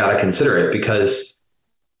think they got to consider it, because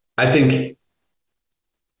I think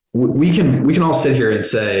we can all sit here and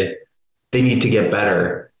say they need to get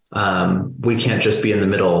better. We can't just be in the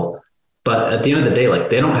middle. But at the end of the day,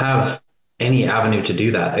 like, they don't have any avenue to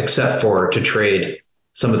do that except for to trade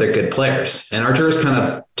some of their good players. And Arturas kind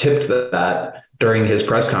of tipped that during his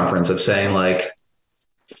press conference of saying, like,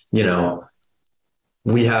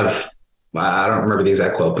 we have, I don't remember the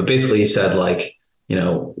exact quote, but basically he said, like,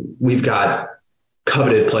 we've got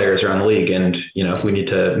coveted players around the league. And, if we need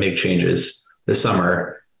to make changes this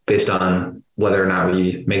summer based on whether or not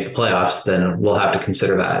we make the playoffs, then we'll have to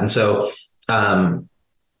consider that. And so,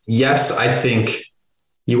 yes, I think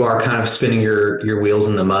you are kind of spinning your wheels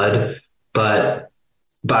in the mud, but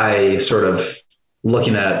by sort of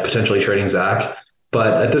looking at potentially trading Zach.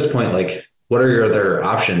 But at this point, like, what are your other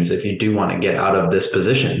options if you do want to get out of this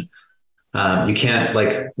position? You can't,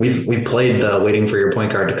 like, we've played the waiting for your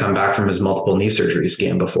point guard to come back from his multiple knee surgeries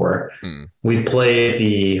game before. We've played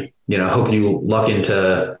the, hope you luck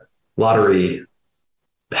into lottery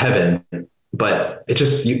heaven, but it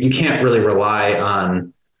just, you can't really rely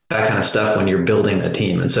on that kind of stuff when you're building a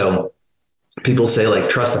team. And so people say, like,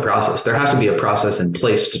 trust the process. There has to be a process in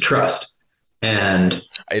place to trust. And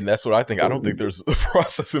that's what I think. I don't think there's a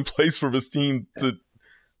process in place for this team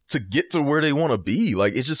to get to where they want to be.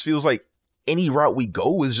 Like, it just feels like any route we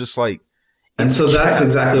go is just like. And so that's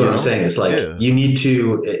exactly what I'm saying. Is like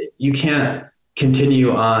you can't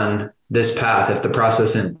continue on this path if the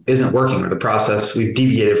process isn't working, or the process, we've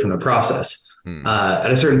deviated from the process.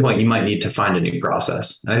 At a certain point, you might need to find a new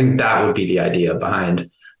process. And I think that would be the idea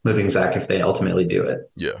behind moving Zach if they ultimately do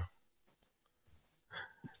it. Yeah.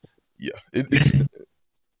 Yeah. It's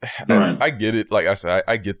I get it. Like I said,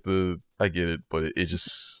 I get it, but it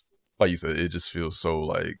just, like you said, it just feels so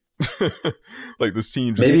like like this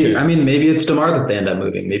team just maybe it's DeMar that they end up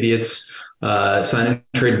moving. Maybe it's sign and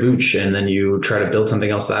trade Vooch and then you try to build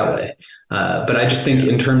something else that way. But I just think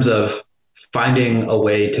in terms of finding a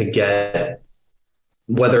way to get,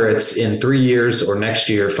 whether it's in 3 years or next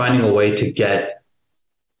year, finding a way to get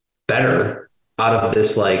better out of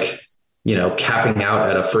this, like, you know, capping out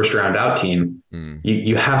at a first round out team,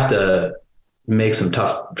 you have to make some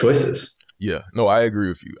tough choices. Yeah, no, I agree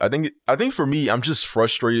with you. I think for me, I'm just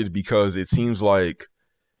frustrated because it seems like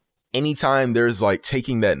anytime there's like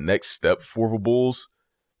taking that next step for the Bulls,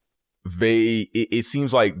 it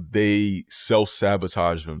seems like they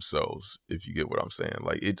self-sabotage themselves, if you get what I'm saying.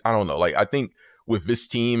 Like, I don't know. Like, I think with this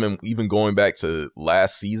team, and even going back to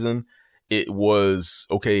last season, it was,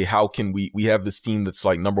 okay, how can we have this team that's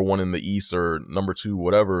like number 1 in the East or number 2,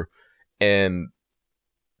 whatever, and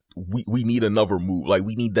we need another move. Like,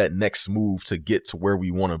 we need that next move to get to where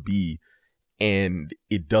we want to be, and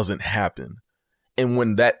it doesn't happen. And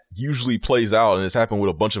when that usually plays out, and it's happened with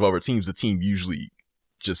a bunch of other teams, the team usually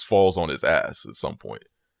just falls on its ass at some point.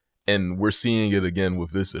 And we're seeing it again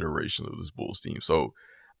with this iteration of this Bulls team. So,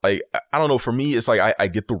 like, I don't know. For me, it's like I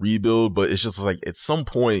get the rebuild, but it's just like at some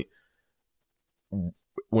point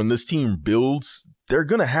when this team builds, they're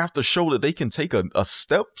going to have to show that they can take a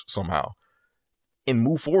step somehow and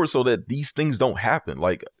move forward so that these things don't happen.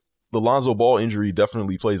 Like, the Lonzo Ball injury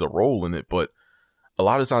definitely plays a role in it, but a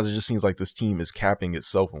lot of times it just seems like this team is capping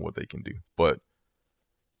itself on what they can do. But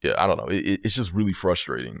yeah, I don't know. It's just really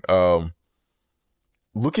frustrating.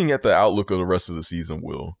 Looking at the outlook of the rest of the season,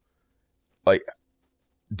 Will, like,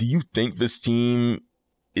 do you think this team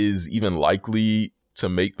is even likely to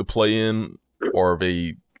make the play-in, or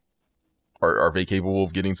are they capable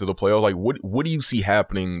of getting to the playoffs? Like, what do you see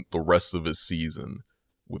happening the rest of this season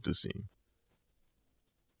with this team?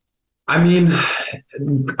 I mean,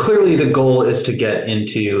 clearly the goal is to get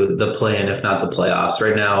into the play-in, if not the playoffs.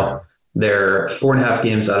 Right now, they're 4.5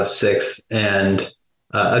 games out of 6th and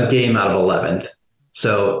a game out of 11th.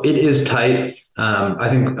 So it is tight. I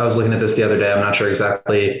think I was looking at this the other day. I'm not sure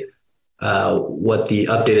exactly what the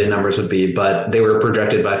updated numbers would be, but they were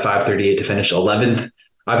projected by 538 to finish 11th.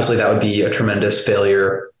 Obviously, that would be a tremendous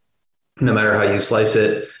failure, no matter how you slice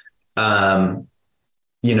it.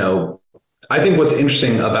 You know, I think what's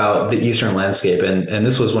interesting about the Eastern landscape, and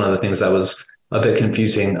this was one of the things that was a bit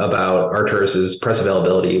confusing about Arturas's press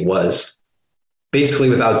availability, was basically,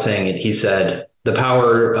 without saying it, he said the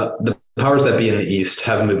powers that be in the East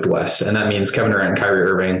have moved west, and that means Kevin Durant and Kyrie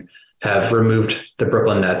Irving have removed the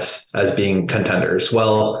Brooklyn Nets as being contenders.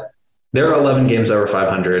 Well, they're 11 games over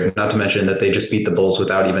 500, not to mention that they just beat the Bulls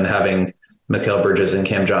without even having Mikal Bridges and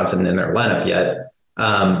Cam Johnson in their lineup yet.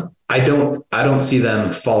 I don't see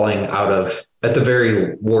them falling out of, at the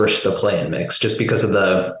very worst, the play-in mix, just because of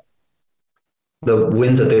the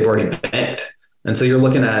wins that they've already banked. And so you're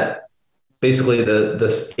looking at basically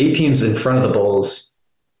the 8 teams in front of the Bulls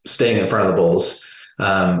staying in front of the Bulls.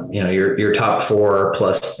 You know, your top 4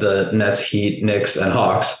 plus the Nets, Heat, Knicks, and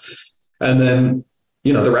Hawks. And then,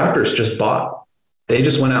 you know, the Raptors just bought. They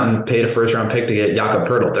just went out and paid a first-round pick to get Jakob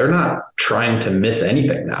Poeltl. They're not trying to miss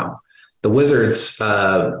anything now. The Wizards,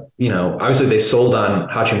 you know, obviously they sold on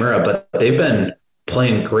Hachimura, but they've been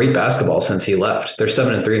playing great basketball since he left. They're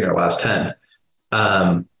 7-3 in their last 10.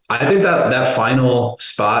 I think that final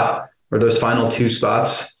spot, or those final 2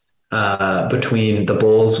 spots between the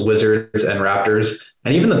Bulls, Wizards, and Raptors,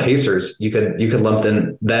 and even the Pacers, you could lump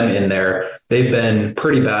them in there. They've been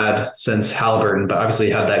pretty bad since Halliburton, but obviously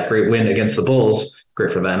had that great win against the Bulls.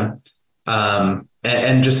 Great for them.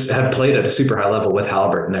 And just had played at a super high level with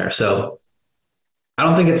Halliburton there. So I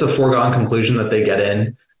don't think it's a foregone conclusion that they get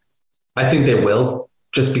in. I think they will,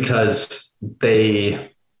 just because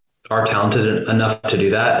they are talented enough to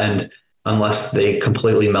do that. And unless they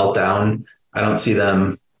completely melt down, I don't see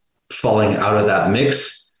them falling out of that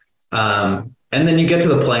mix. And then you get to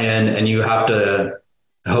the play-in and you have to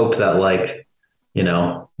hope that, like, you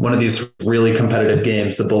know, one of these really competitive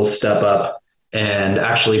games, the Bulls step up and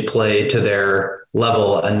actually play to their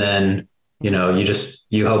level. And then, you know,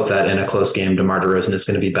 you hope that in a close game, DeMar DeRozan is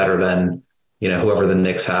going to be better than, you know, whoever the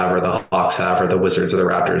Knicks have or the Hawks have or the Wizards or the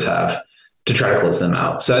Raptors have. to try to close them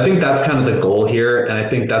out. So I think that's kind of the goal here. And I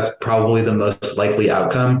think that's probably the most likely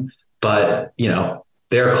outcome. But,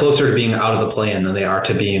 they are closer to being out of the play-in than they are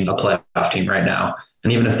to being a playoff team right now.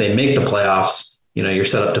 And even if they make the playoffs, you're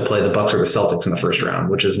set up to play the Bucks or the Celtics in the first round,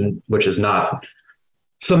 which is not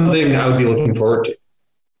something I would be looking forward to.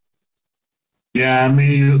 Yeah, I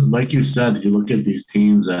mean, like you said, you look at these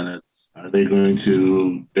teams and they're not going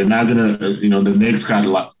to, the Knicks got a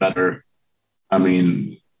lot better. I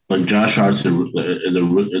mean, like Josh Hart is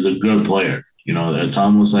a good player. It's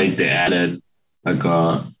almost like they added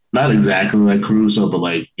not exactly like Caruso,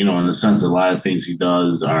 but in a sense, a lot of things he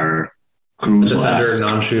does are Caruso-esque. Defender,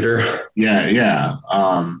 non-shooter. Yeah.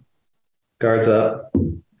 Guards up,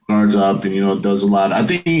 and does a lot. I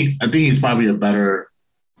think he's probably a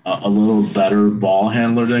little better ball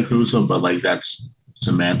handler than Caruso, but that's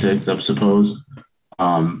semantics, I suppose.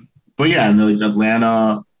 But yeah, and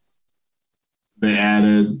Atlanta, they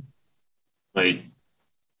added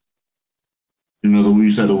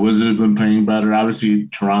we said the Wizards have been playing better. Obviously,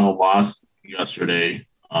 Toronto lost yesterday.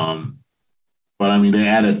 But I mean, they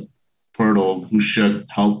added Poeltl, who should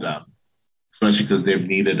help them, especially because they've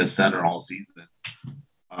needed a center all season.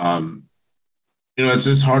 It's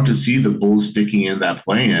just hard to see the Bulls sticking in that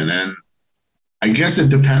play-in. And I guess it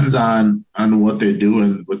depends on what they're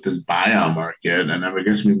doing with this buyout market. And I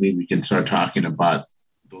guess maybe we can start talking about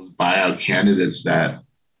those buyout candidates that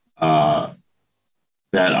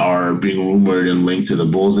are being rumored and linked to the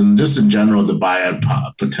Bulls, and just in general the buyout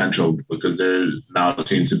potential, because there now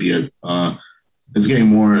seems to be it's getting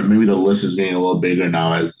more. Maybe the list is getting a little bigger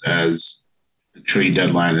now as the trade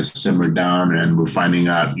deadline is simmered down, and we're finding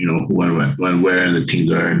out who, when, where, and the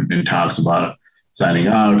teams are in talks about signing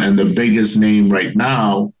out. And the biggest name right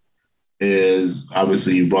now is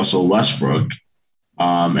obviously Russell Westbrook,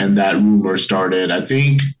 and that rumor started.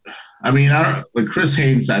 Chris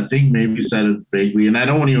Haynes, I think maybe said it vaguely, and I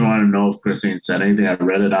don't even want to know if Chris Haynes said anything. I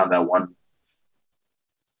read it on that one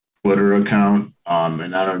Twitter account,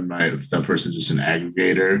 and I don't know if that person's just an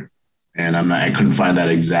aggregator, and I couldn't find that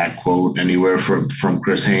exact quote anywhere from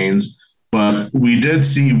Chris Haynes. But we did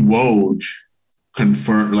see Woj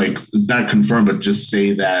confirm, not confirm, but just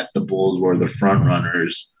say that the Bulls were the front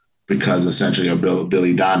runners because essentially of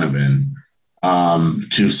Billy Donovan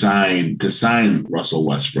to sign Russell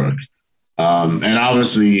Westbrook. And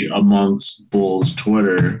obviously amongst Bulls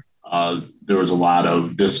Twitter, there was a lot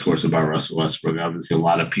of discourse about Russell Westbrook. Obviously, a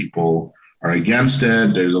lot of people are against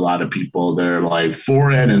it. There's a lot of people that are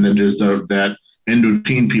for it, and then there's that in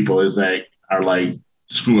between people are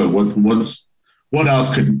screw it. What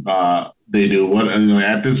else could they do? What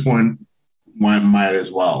at this point might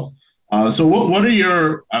as well. So what are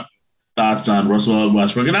your thoughts on Russell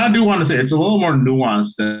Westbrook? And I do want to say it's a little more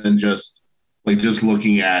nuanced than just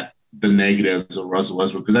looking at the negatives of Russell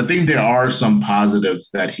Westbrook, because I think there are some positives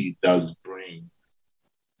that he does bring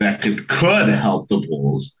that could help the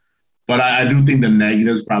Bulls. But I do think the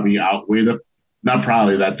negatives probably outweigh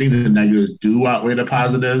I think the negatives do outweigh the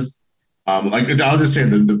positives. I'll just say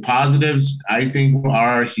the positives I think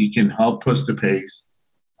are he can help push the pace.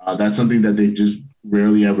 That's something that they just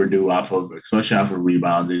rarely ever do especially off of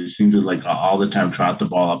rebounds. They seem to all the time trot the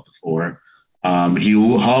ball up the floor. He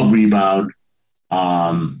will help rebound.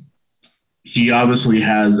 He obviously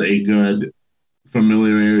has a good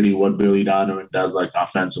familiarity what Billy Donovan does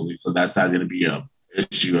offensively, so that's not going to be an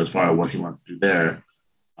issue as far as what he wants to do there.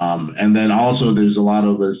 And then also there's a lot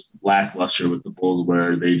of this lackluster with the Bulls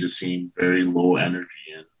where they just seem very low energy,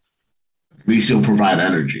 and at least he'll provide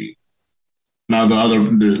energy. Now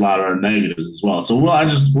there's a lot of negatives as well. So what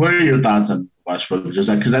are your thoughts on Westbrook? Just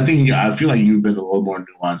because I feel like you've been a little more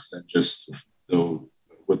nuanced than just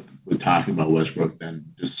with talking about Westbrook than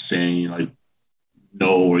just saying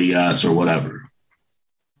no or yes or whatever.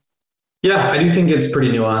 Yeah, I do think it's pretty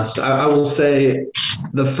nuanced. I will say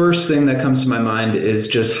the first thing that comes to my mind is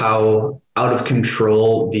just how out of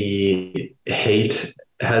control the hate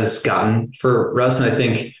has gotten for Russ. And I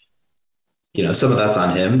think, some of that's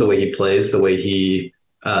on him, the way he plays, the way the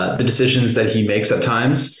decisions that he makes at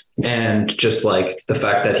times, and just the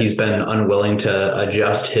fact that he's been unwilling to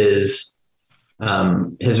adjust his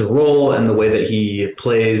role and the way that he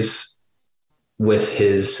plays with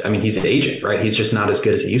he's aging, right? He's just not as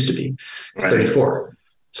good as he used to be. He's 34.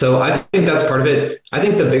 So I think that's part of it. I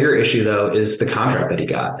think the bigger issue though is the contract that he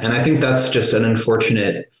got. And I think that's just an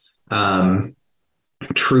unfortunate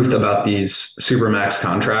truth about these supermax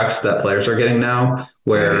contracts that players are getting now,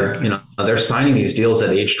 where, they're signing these deals at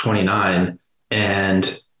age 29,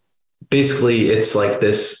 and basically it's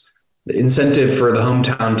this incentive for the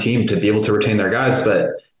hometown team to be able to retain their guys. But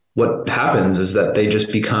what happens is that they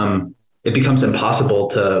just become it becomes impossible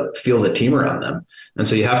to field a team around them. And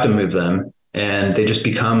so you have to move them, and they just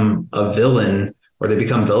become a villain, or they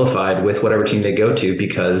become vilified with whatever team they go to,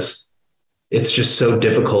 because it's just so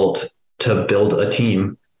difficult to build a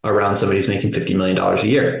team around somebody who's making $50 million a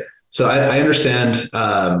year. So I understand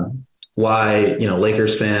why,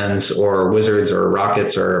 Lakers fans or Wizards or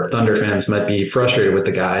Rockets or Thunder fans might be frustrated with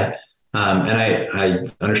the guy. And I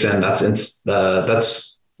understand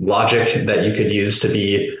that's logic that you could use to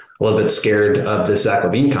be a little bit scared of this Zach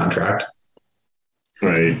LaVine contract.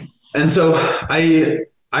 Right. And so I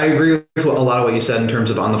agree with a lot of what you said in terms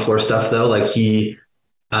of on the floor stuff, though. Like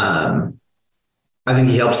I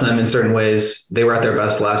think he helps them in certain ways. They were at their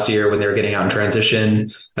best last year when they were getting out in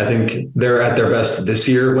transition. I think they're at their best this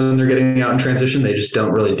year when they're getting out in transition. They just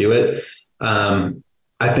don't really do it.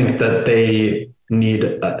 I think that they need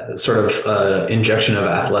a sort of injection of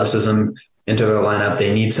athleticism into their lineup.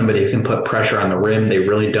 They need somebody who can put pressure on the rim. They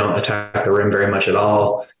really don't attack the rim very much at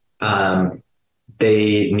all.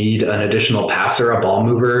 They need an additional passer, a ball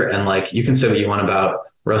mover. And like, you can say what you want about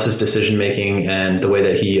Russ's decision-making and the way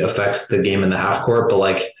that he affects the game in the half court, but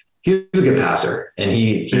like, he's a good passer and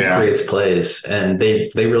he creates plays, and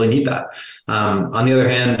they really need that. On the other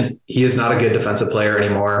hand, he is not a good defensive player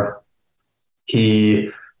anymore.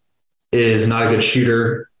 He is not a good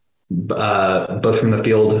shooter, both from the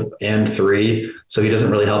field and three. So he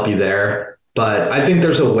doesn't really help you there, but I think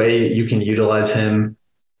there's a way you can utilize him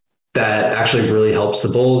that actually really helps the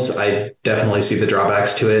Bulls. I definitely see the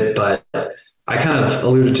drawbacks to it, but I kind of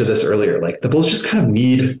alluded to this earlier. Like, the Bulls just kind of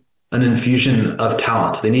need an infusion of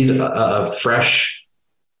talent. They need a fresh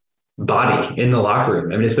body in the locker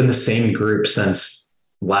room. I mean, it's been the same group since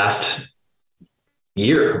last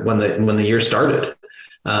year when the year started,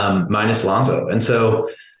 minus Lonzo. And so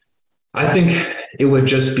I think it would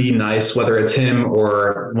just be nice, whether it's him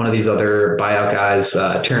or one of these other buyout guys.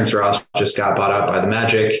 Terrence Ross just got bought out by the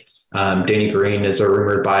Magic. Danny Green is a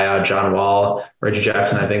rumored buyout. John Wall, Reggie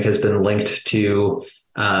Jackson, I think, has been linked to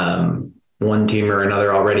one team or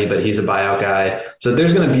another already, but he's a buyout guy. So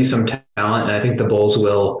there's going to be some talent, and I think the Bulls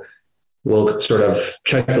will sort of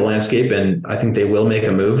check the landscape, and I think they will make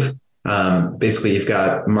a move. Basically, you've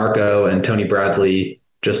got Marco and Tony Bradley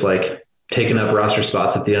just like taking up roster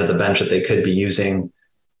spots at the end of the bench that they could be using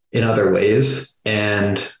in other ways.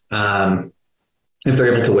 And if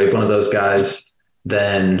they're able to waive one of those guys,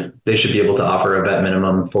 then they should be able to offer a vet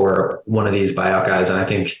minimum for one of these buyout guys. And I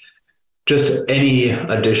think just any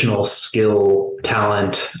additional skill,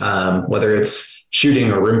 talent, whether it's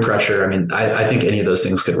shooting or rim pressure, I mean, I think any of those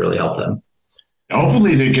things could really help them.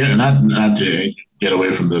 Hopefully they get, not to get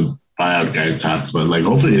away from the buyout guy talks, but like,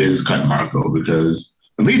 hopefully they just cut Marco, because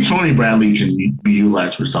at least Tony Bradley can be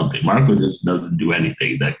utilized for something. Marco just doesn't do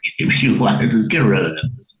anything that he can be utilized. Just get rid of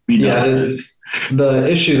him. The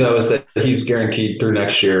issue, though, is that he's guaranteed through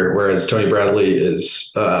next year, whereas Tony Bradley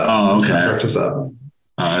is contract is up.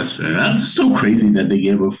 Oh, that's fair. That's so crazy that they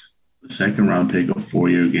gave a second-round pick a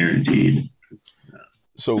 4-year guaranteed.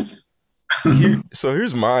 So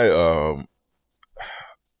here's my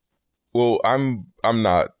well, I'm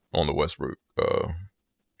not on the Westbrook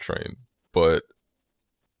train, but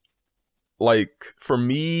like, for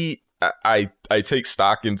me, I take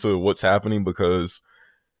stock into what's happening because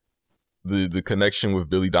the connection with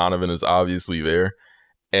Billy Donovan is obviously there,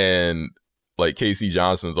 and like Casey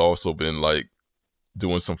Johnson's also been like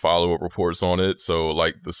doing some follow-up reports on it, so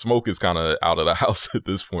like the smoke is kind of out of the house at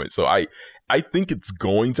this point. So I think it's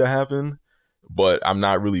going to happen, but I'm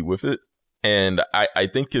not really with it. And I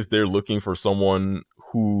think if they're looking for someone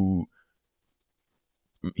who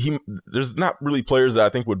there's not really players that I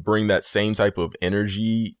think would bring that same type of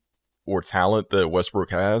energy or talent that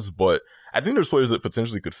Westbrook has, but I think there's players that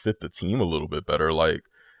potentially could fit the team a little bit better. Like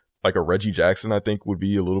a Reggie Jackson, I think would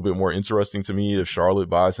be a little bit more interesting to me if Charlotte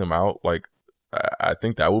buys him out. Like, I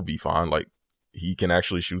think that would be fine. Like, he can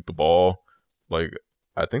actually shoot the ball. Like,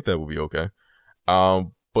 I think that would be okay.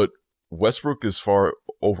 But Westbrook, as far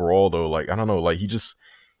overall though, like, I don't know, like he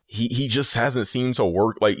just hasn't seemed to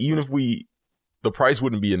work. Like, even if the price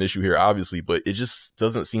wouldn't be an issue here, obviously, but it just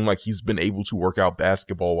doesn't seem like he's been able to work out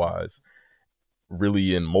basketball wise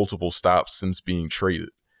really in multiple stops since being traded.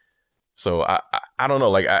 So I don't know,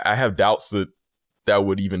 like I have doubts that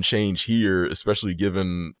would even change here, especially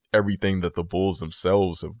given everything that the Bulls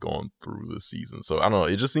themselves have gone through this season. So I don't know,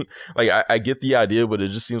 it just seems like I get the idea, but it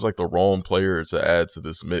just seems like the wrong player to add to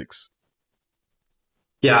this mix.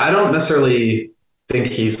 Yeah, I don't necessarily think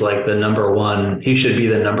he's like the number one. He should be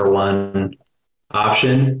the number one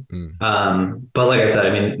option. But like I said,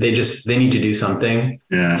 I mean, they need to do something.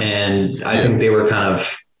 Yeah. And I think they were kind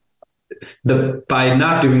of by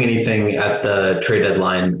not doing anything at the trade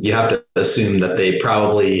deadline, you have to assume that they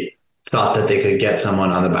probably thought that they could get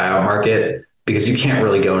someone on the buyout market, because you can't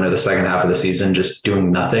really go into the second half of the season just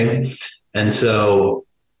doing nothing. And so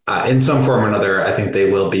in some form or another, I think they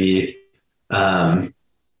will be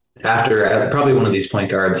after probably one of these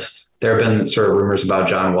point guards. There have been sort of rumors about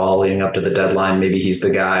John Wall leading up to the deadline. Maybe he's the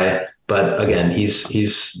guy, but again,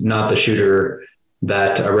 he's not the shooter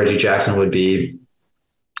that Reggie Jackson would be.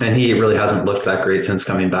 And he really hasn't looked that great since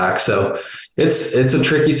coming back. So it's a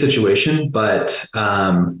tricky situation, but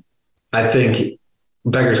I think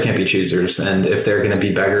beggars can't be choosers. And if they're going to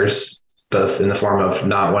be beggars, both in the form of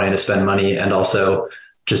not wanting to spend money and also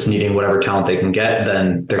just needing whatever talent they can get,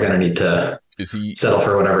 then they're going to need to settle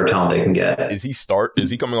for whatever talent they can get. Is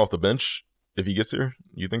he coming off the bench if he gets here?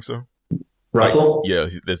 You think so? Russell? Yeah.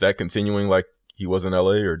 Is that continuing like he was in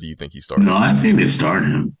LA, or do you think he started? No, I think they start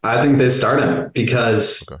him. I think they start him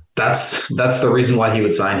because that's the reason why he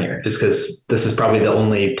would sign here, is because this is probably the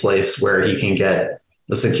only place where he can get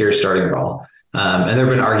a secure starting role. And there have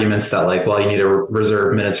been arguments that like, well, you need to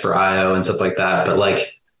reserve minutes for Io and stuff like that. But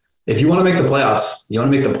like, if you want to make the playoffs, you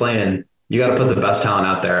want to make the play-in, you got to put the best talent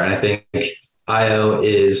out there. And I think Io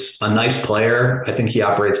is a nice player. I think he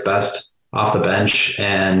operates best off the bench.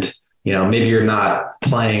 And, you know, maybe you're not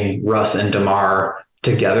playing Russ and DeMar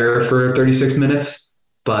together for 36 minutes,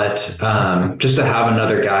 but just to have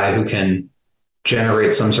another guy who can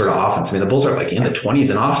generate some sort of offense. I mean, the Bulls are like in the 20s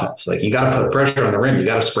in offense. Like, you got to put pressure on the rim. You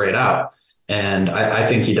got to spray it out. And I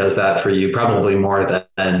think he does that for you probably more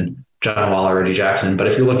than John Wall or Reggie Jackson. But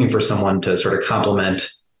if you're looking for someone to sort of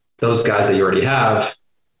complement those guys that you already have,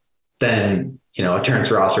 then, you know, a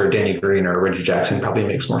Terrence Ross or a Danny Green or a Reggie Jackson probably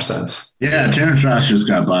makes more sense. Yeah, Terrence Ross just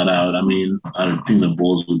got bought out. I mean, I don't think the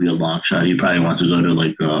Bulls would be a long shot. He probably wants to go to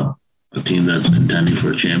like a team that's contending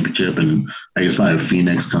for a championship, and I guess probably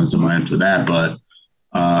Phoenix comes to mind for that. But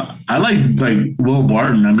I like Will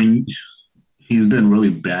Barton. I mean, he's been really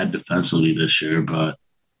bad defensively this year, but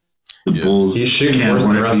the Bulls he's shooting worse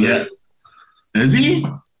than Russ is. Is he?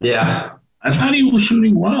 Yeah. I thought he was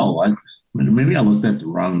shooting well. Maybe I looked at the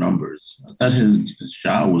wrong numbers. I thought his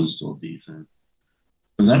shot was still decent.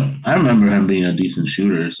 Because I remember him being a decent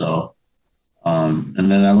shooter. So, and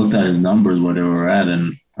then I looked at his numbers, where they were at,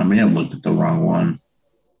 and I may have looked at the wrong one.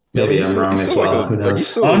 Maybe I'm wrong as well. Who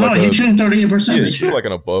knows? He's shooting 38%. Yeah, he's still like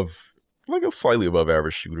a slightly above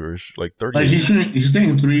average shooter, like 30. Like he's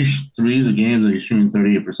taking threes a game, and he's shooting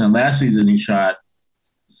 38%. Last season he shot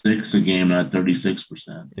 6 a game at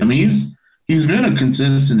 36%. I mean, he's been a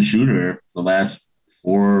consistent shooter the last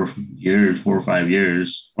 4 or 5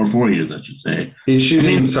 years, or 4 years, I should say. He's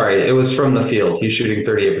shooting. It was from the field. He's shooting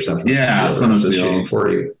 38% from the field. Yeah, from the field. Shooting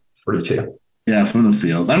 42. Yeah, from the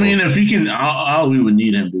field. I mean, if he can, all we would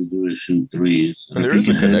need him to do is shoot threes. And there is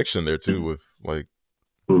a connection there too with like.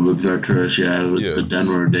 With Arturas, the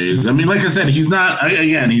Denver days. I mean, like I said, he's not.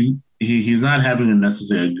 Again, he's not having a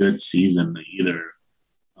necessarily a good season either.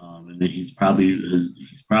 And he's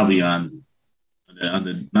probably on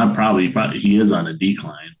the not probably he is on a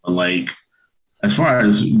decline. But like, as far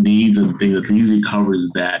as needs and things, it easily covers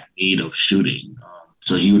that need of shooting.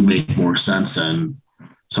 So he would make more sense than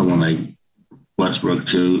someone like Westbrook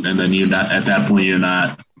too. And then you're not at that point. You're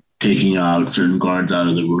not taking out certain guards out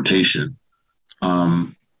of the rotation.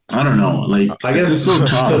 I don't know. Like, I guess it's so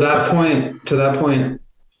tough. To that point,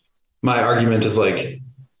 my argument is like,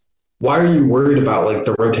 why are you worried about like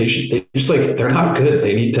the rotation? They're not good.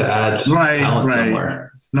 They need to add talent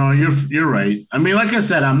somewhere. No, you're right. I mean, like I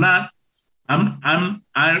said,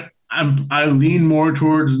 I lean more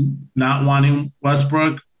towards not wanting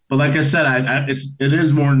Westbrook, but like I said, it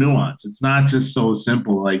is more nuanced. It's not just so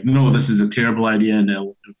simple. Like, no, this is a terrible idea and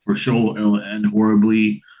for sure it'll end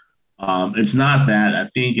horribly. It's not that. I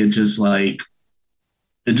think it's just like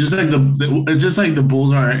the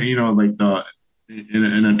Bulls are, you know, like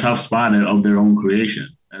in a tough spot of their own creation.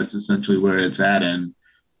 That's essentially where it's at, and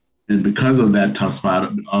because of that tough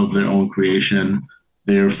spot of their own creation,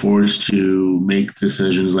 they're forced to make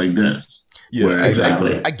decisions like this. Yeah,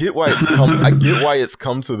 exactly. I get why it's come. I get why it's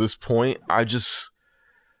come to this point. I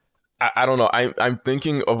don't know. I'm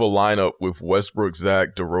thinking of a lineup with Westbrook,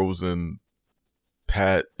 Zach, DeRozan,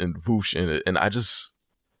 Pat, and Vooch in it, and I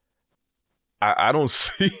don't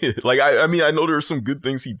see it. Like, I mean, I know there are some good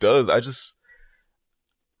things he does. I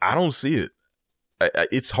don't see it.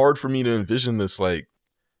 It's hard for me to envision this like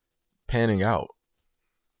panning out.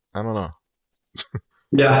 I don't know.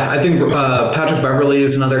 Yeah, I think Patrick Beverley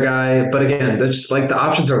is another guy, but again, that's just like the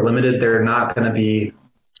options are limited. They're not going to be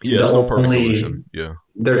Yeah, there's no perfect solution. Yeah.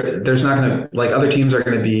 There's not going to, like, other teams are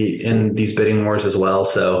going to be in these bidding wars as well.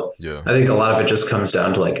 So yeah. I think a lot of it just comes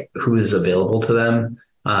down to like who is available to them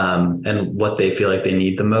and what they feel like they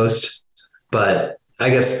need the most. But I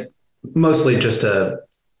guess mostly just to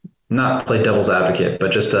not play devil's advocate,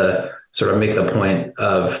 but just to sort of make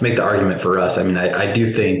the argument for Russ. I mean, I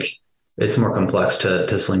do think it's more complex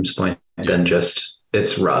to Salim's point than just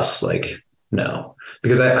it's Russ. Like, no,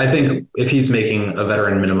 because I think if he's making a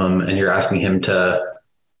veteran minimum and you're asking him to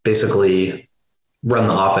basically run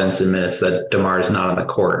the offense in minutes that DeMar is not on the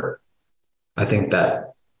court, I think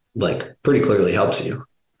that like pretty clearly helps you.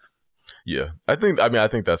 Yeah, I think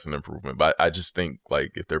that's an improvement, but I just think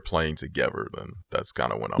like if they're playing together, then that's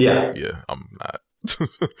kind of when I'm not.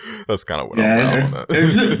 That's kind of when I'm out on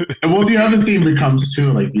that. Well, the other thing becomes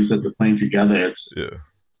too, like you said, the playing together. It's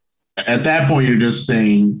at that point you're just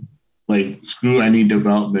saying like, screw any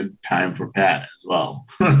development time for Pat as well.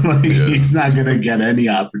 He's not gonna get any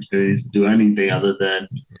opportunities to do anything other than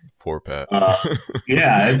poor Pat.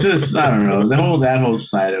 It's just, I don't know. That whole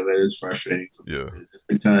side of it is frustrating for me too, just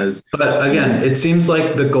because. But again, it seems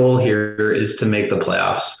like the goal here is to make the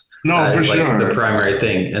playoffs. No, for sure. The primary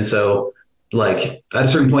thing, and so like at a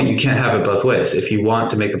certain point, you can't have it both ways. If you want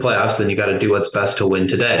to make the playoffs, then you got to do what's best to win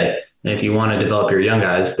today. And if you want to develop your young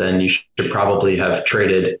guys, then you should probably have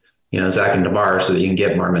traded, Zach and DeMar so that you can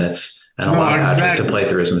get more minutes and allow Patrick to play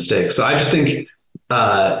through his mistakes. So I just think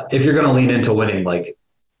if you're going to lean into winning, like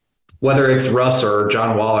whether it's Russ or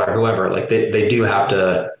John Wall or whoever, like they do have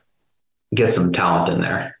to get some talent in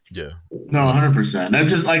there. Yeah. No, 100%. That's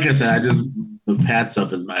just, like I said, the Pat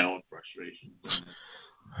stuff is my own frustrations.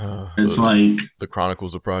 It's like the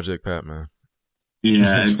Chronicles of Project Pat, man.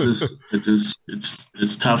 Yeah,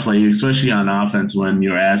 it's tough, like especially on offense when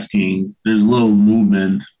you're asking. There's little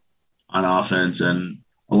movement on offense, and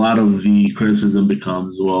a lot of the criticism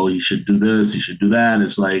becomes, well, you should do this, you should do that. And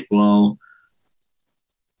it's like, well,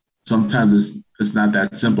 sometimes it's not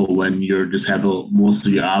that simple when you're just have most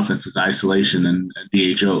of your offense is isolation and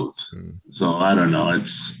DHOs. So I don't know.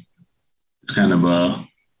 It's kind of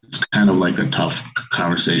like a tough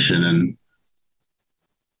conversation, and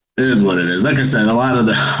it is what it is. Like I said, a lot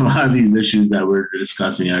of these issues that we're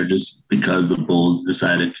discussing are just because the Bulls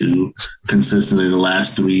decided to consistently the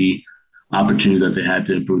last 3 opportunities that they had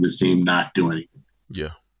to improve this team not do anything.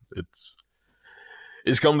 Yeah, it's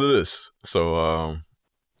come to this. So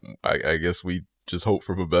I guess we just hope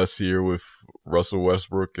for the best here with Russell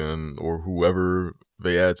Westbrook or whoever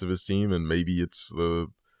they add to this team, and maybe it's the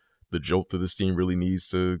jolt that this team really needs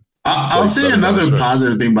to. I'll say another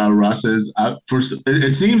positive thing about Russ is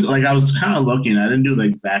it seems like I was kind of looking. I didn't do the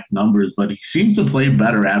exact numbers, but he seems to play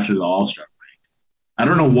better after the All-Star break. I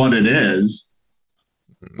don't know what it is.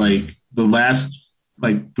 Like the last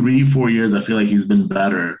 3-4 years, I feel like he's been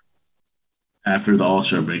better after the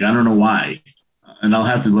All-Star break. I don't know why, and I'll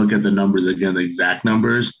have to look at the numbers again, the exact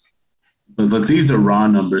numbers. But at least the raw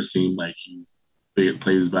numbers seem like he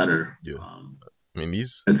plays better. Yeah. I mean,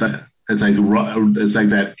 It's like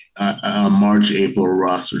that March, April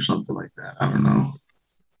Russ or something like that. I don't know.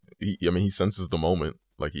 He senses the moment.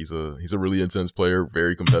 Like he's a really intense player,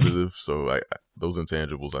 very competitive. So those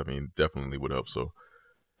intangibles, definitely would help. So,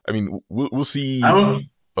 we'll see. Oh,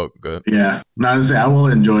 go ahead. Yeah, I will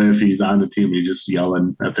enjoy if he's on the team. He's just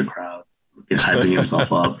yelling at the crowd, hyping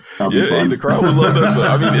himself up. That'll be fun. The crowd would love that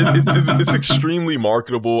stuff. It's extremely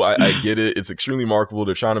marketable. I get it. It's extremely marketable.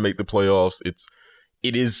 They're trying to make the playoffs.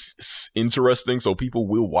 It is interesting, so people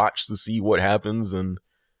will watch to see what happens, and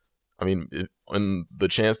and the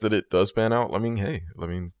chance that it does pan out,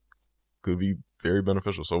 could be very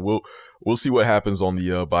beneficial. So we'll see what happens on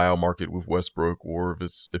the buyout market with Westbrook, or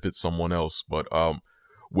if it's someone else. But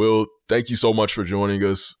Will, thank you so much for joining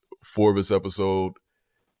us for this episode.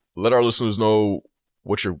 Let our listeners know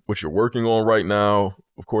what you're working on right now.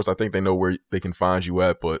 Of course, I think they know where they can find you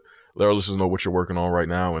at, but let our listeners know what you're working on right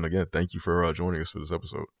now. And again, thank you for joining us for this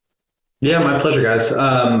episode. Yeah, my pleasure, guys.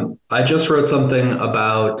 I just wrote something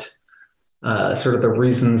about sort of the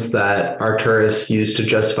reasons that Arturas used to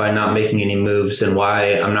justify not making any moves and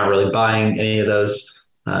why I'm not really buying any of those.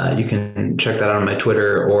 You can check that out on my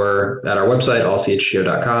Twitter or at our website,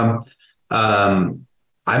 allchgo.com.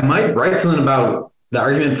 I might write something about the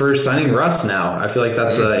argument for signing Russ now. I feel like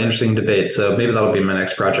that's an interesting debate. So maybe that'll be my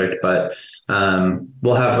next project. But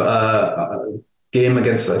we'll have a game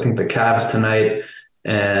against, I think, the Cavs tonight.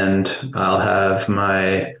 And I'll have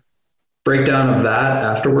my breakdown of that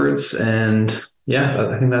afterwards. And yeah,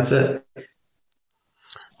 I think that's it.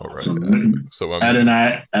 All right. So Ed and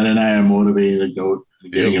I are motivated to go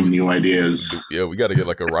giving him new ideas. Yeah, we got to get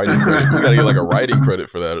like a writing credit. We got to get like a writing credit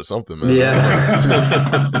for that or something, man.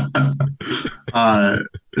 Yeah.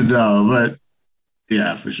 No, but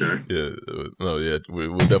yeah, for sure. Yeah, no, yeah,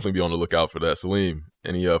 we'll definitely be on the lookout for that. Salim,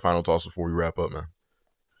 any final thoughts before we wrap up, man?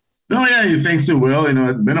 No, yeah, thanks to Will.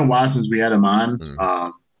 It's been a while since we had him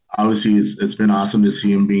on. Obviously, it's been awesome to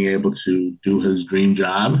see him being able to do his dream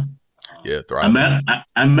job. Yeah, thriving.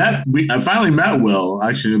 I finally met Will.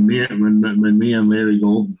 Actually, when me and Larry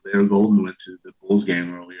Golden went to the Bulls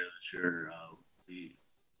game earlier this year, we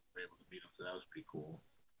were able to meet him, so that was pretty cool.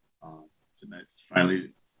 So nice to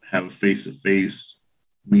finally have a face-to-face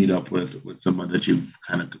meet up with someone that you've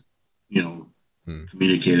kind of,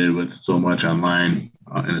 communicated with so much online,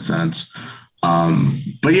 in a sense.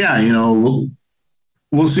 But yeah,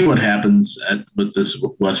 we'll see what happens with this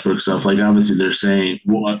Westbrook stuff. Like, obviously, they're saying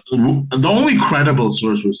the only credible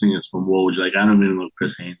source we're seeing is from Woj. Like, I don't even know if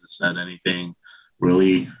Chris Haynes has said anything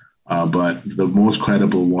really, but the most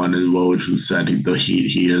credible one is Woj, who said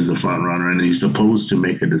he is the front runner and he's supposed to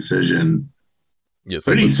make a decision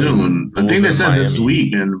pretty soon. I think they said this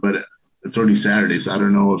weekend, but it's already Saturday, so I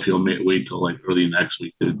don't know if he'll wait till like early next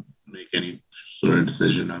week to make any sort of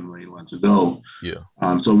decision on where he wants to go. Yeah.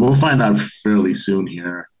 So we'll find out fairly soon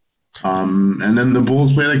here. And then the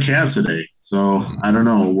Bulls play the Cavs today. So I don't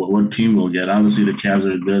know what team we'll get. Obviously the Cavs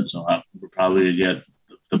are good, so we'll probably get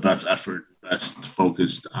the best effort, best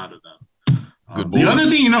focused out of them. The other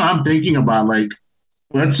thing, I'm thinking about, like,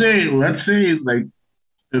 let's say like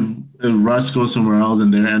if Russ goes somewhere else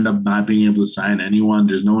and they end up not being able to sign anyone,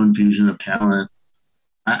 there's no infusion of talent.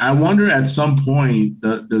 I wonder at some point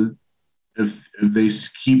if they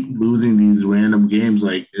keep losing these random games,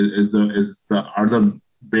 like are the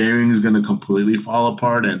bearings going to completely fall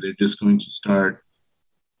apart and they're just going to start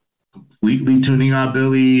completely tuning out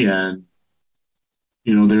Billy? And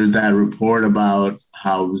there's that report about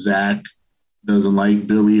how Zach doesn't like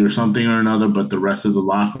Billy or something or another, but the rest of the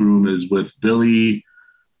locker room is with Billy.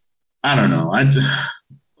 I don't know. That's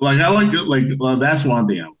one thing I worry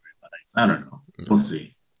about. I don't know. We'll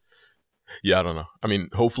see. Yeah, I don't know. I mean,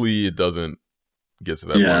 hopefully it doesn't get to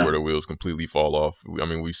that point where the wheels completely fall off. I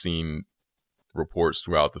mean, we've seen reports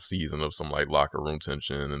throughout the season of some like locker room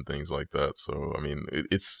tension and things like that. So, I mean,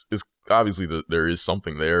 it's obviously there is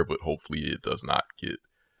something there, but hopefully it does not get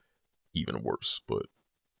even worse. But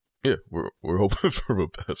yeah, we're hoping for the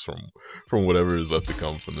best from whatever is left to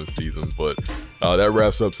come from this season. But that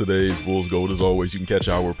wraps up today's Bulls Gold. As always, you can catch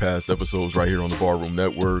our past episodes right here on the Barroom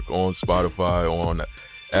Network, on Spotify, on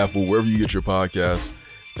Apple, wherever you get your podcasts.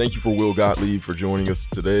 Thank you for Will Gottlieb for joining us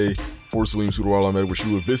today. For Salim Sudawala, I'm Edward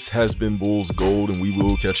Schuler. This has been Bulls Gold, and we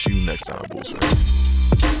will catch you next time, Bulls fans.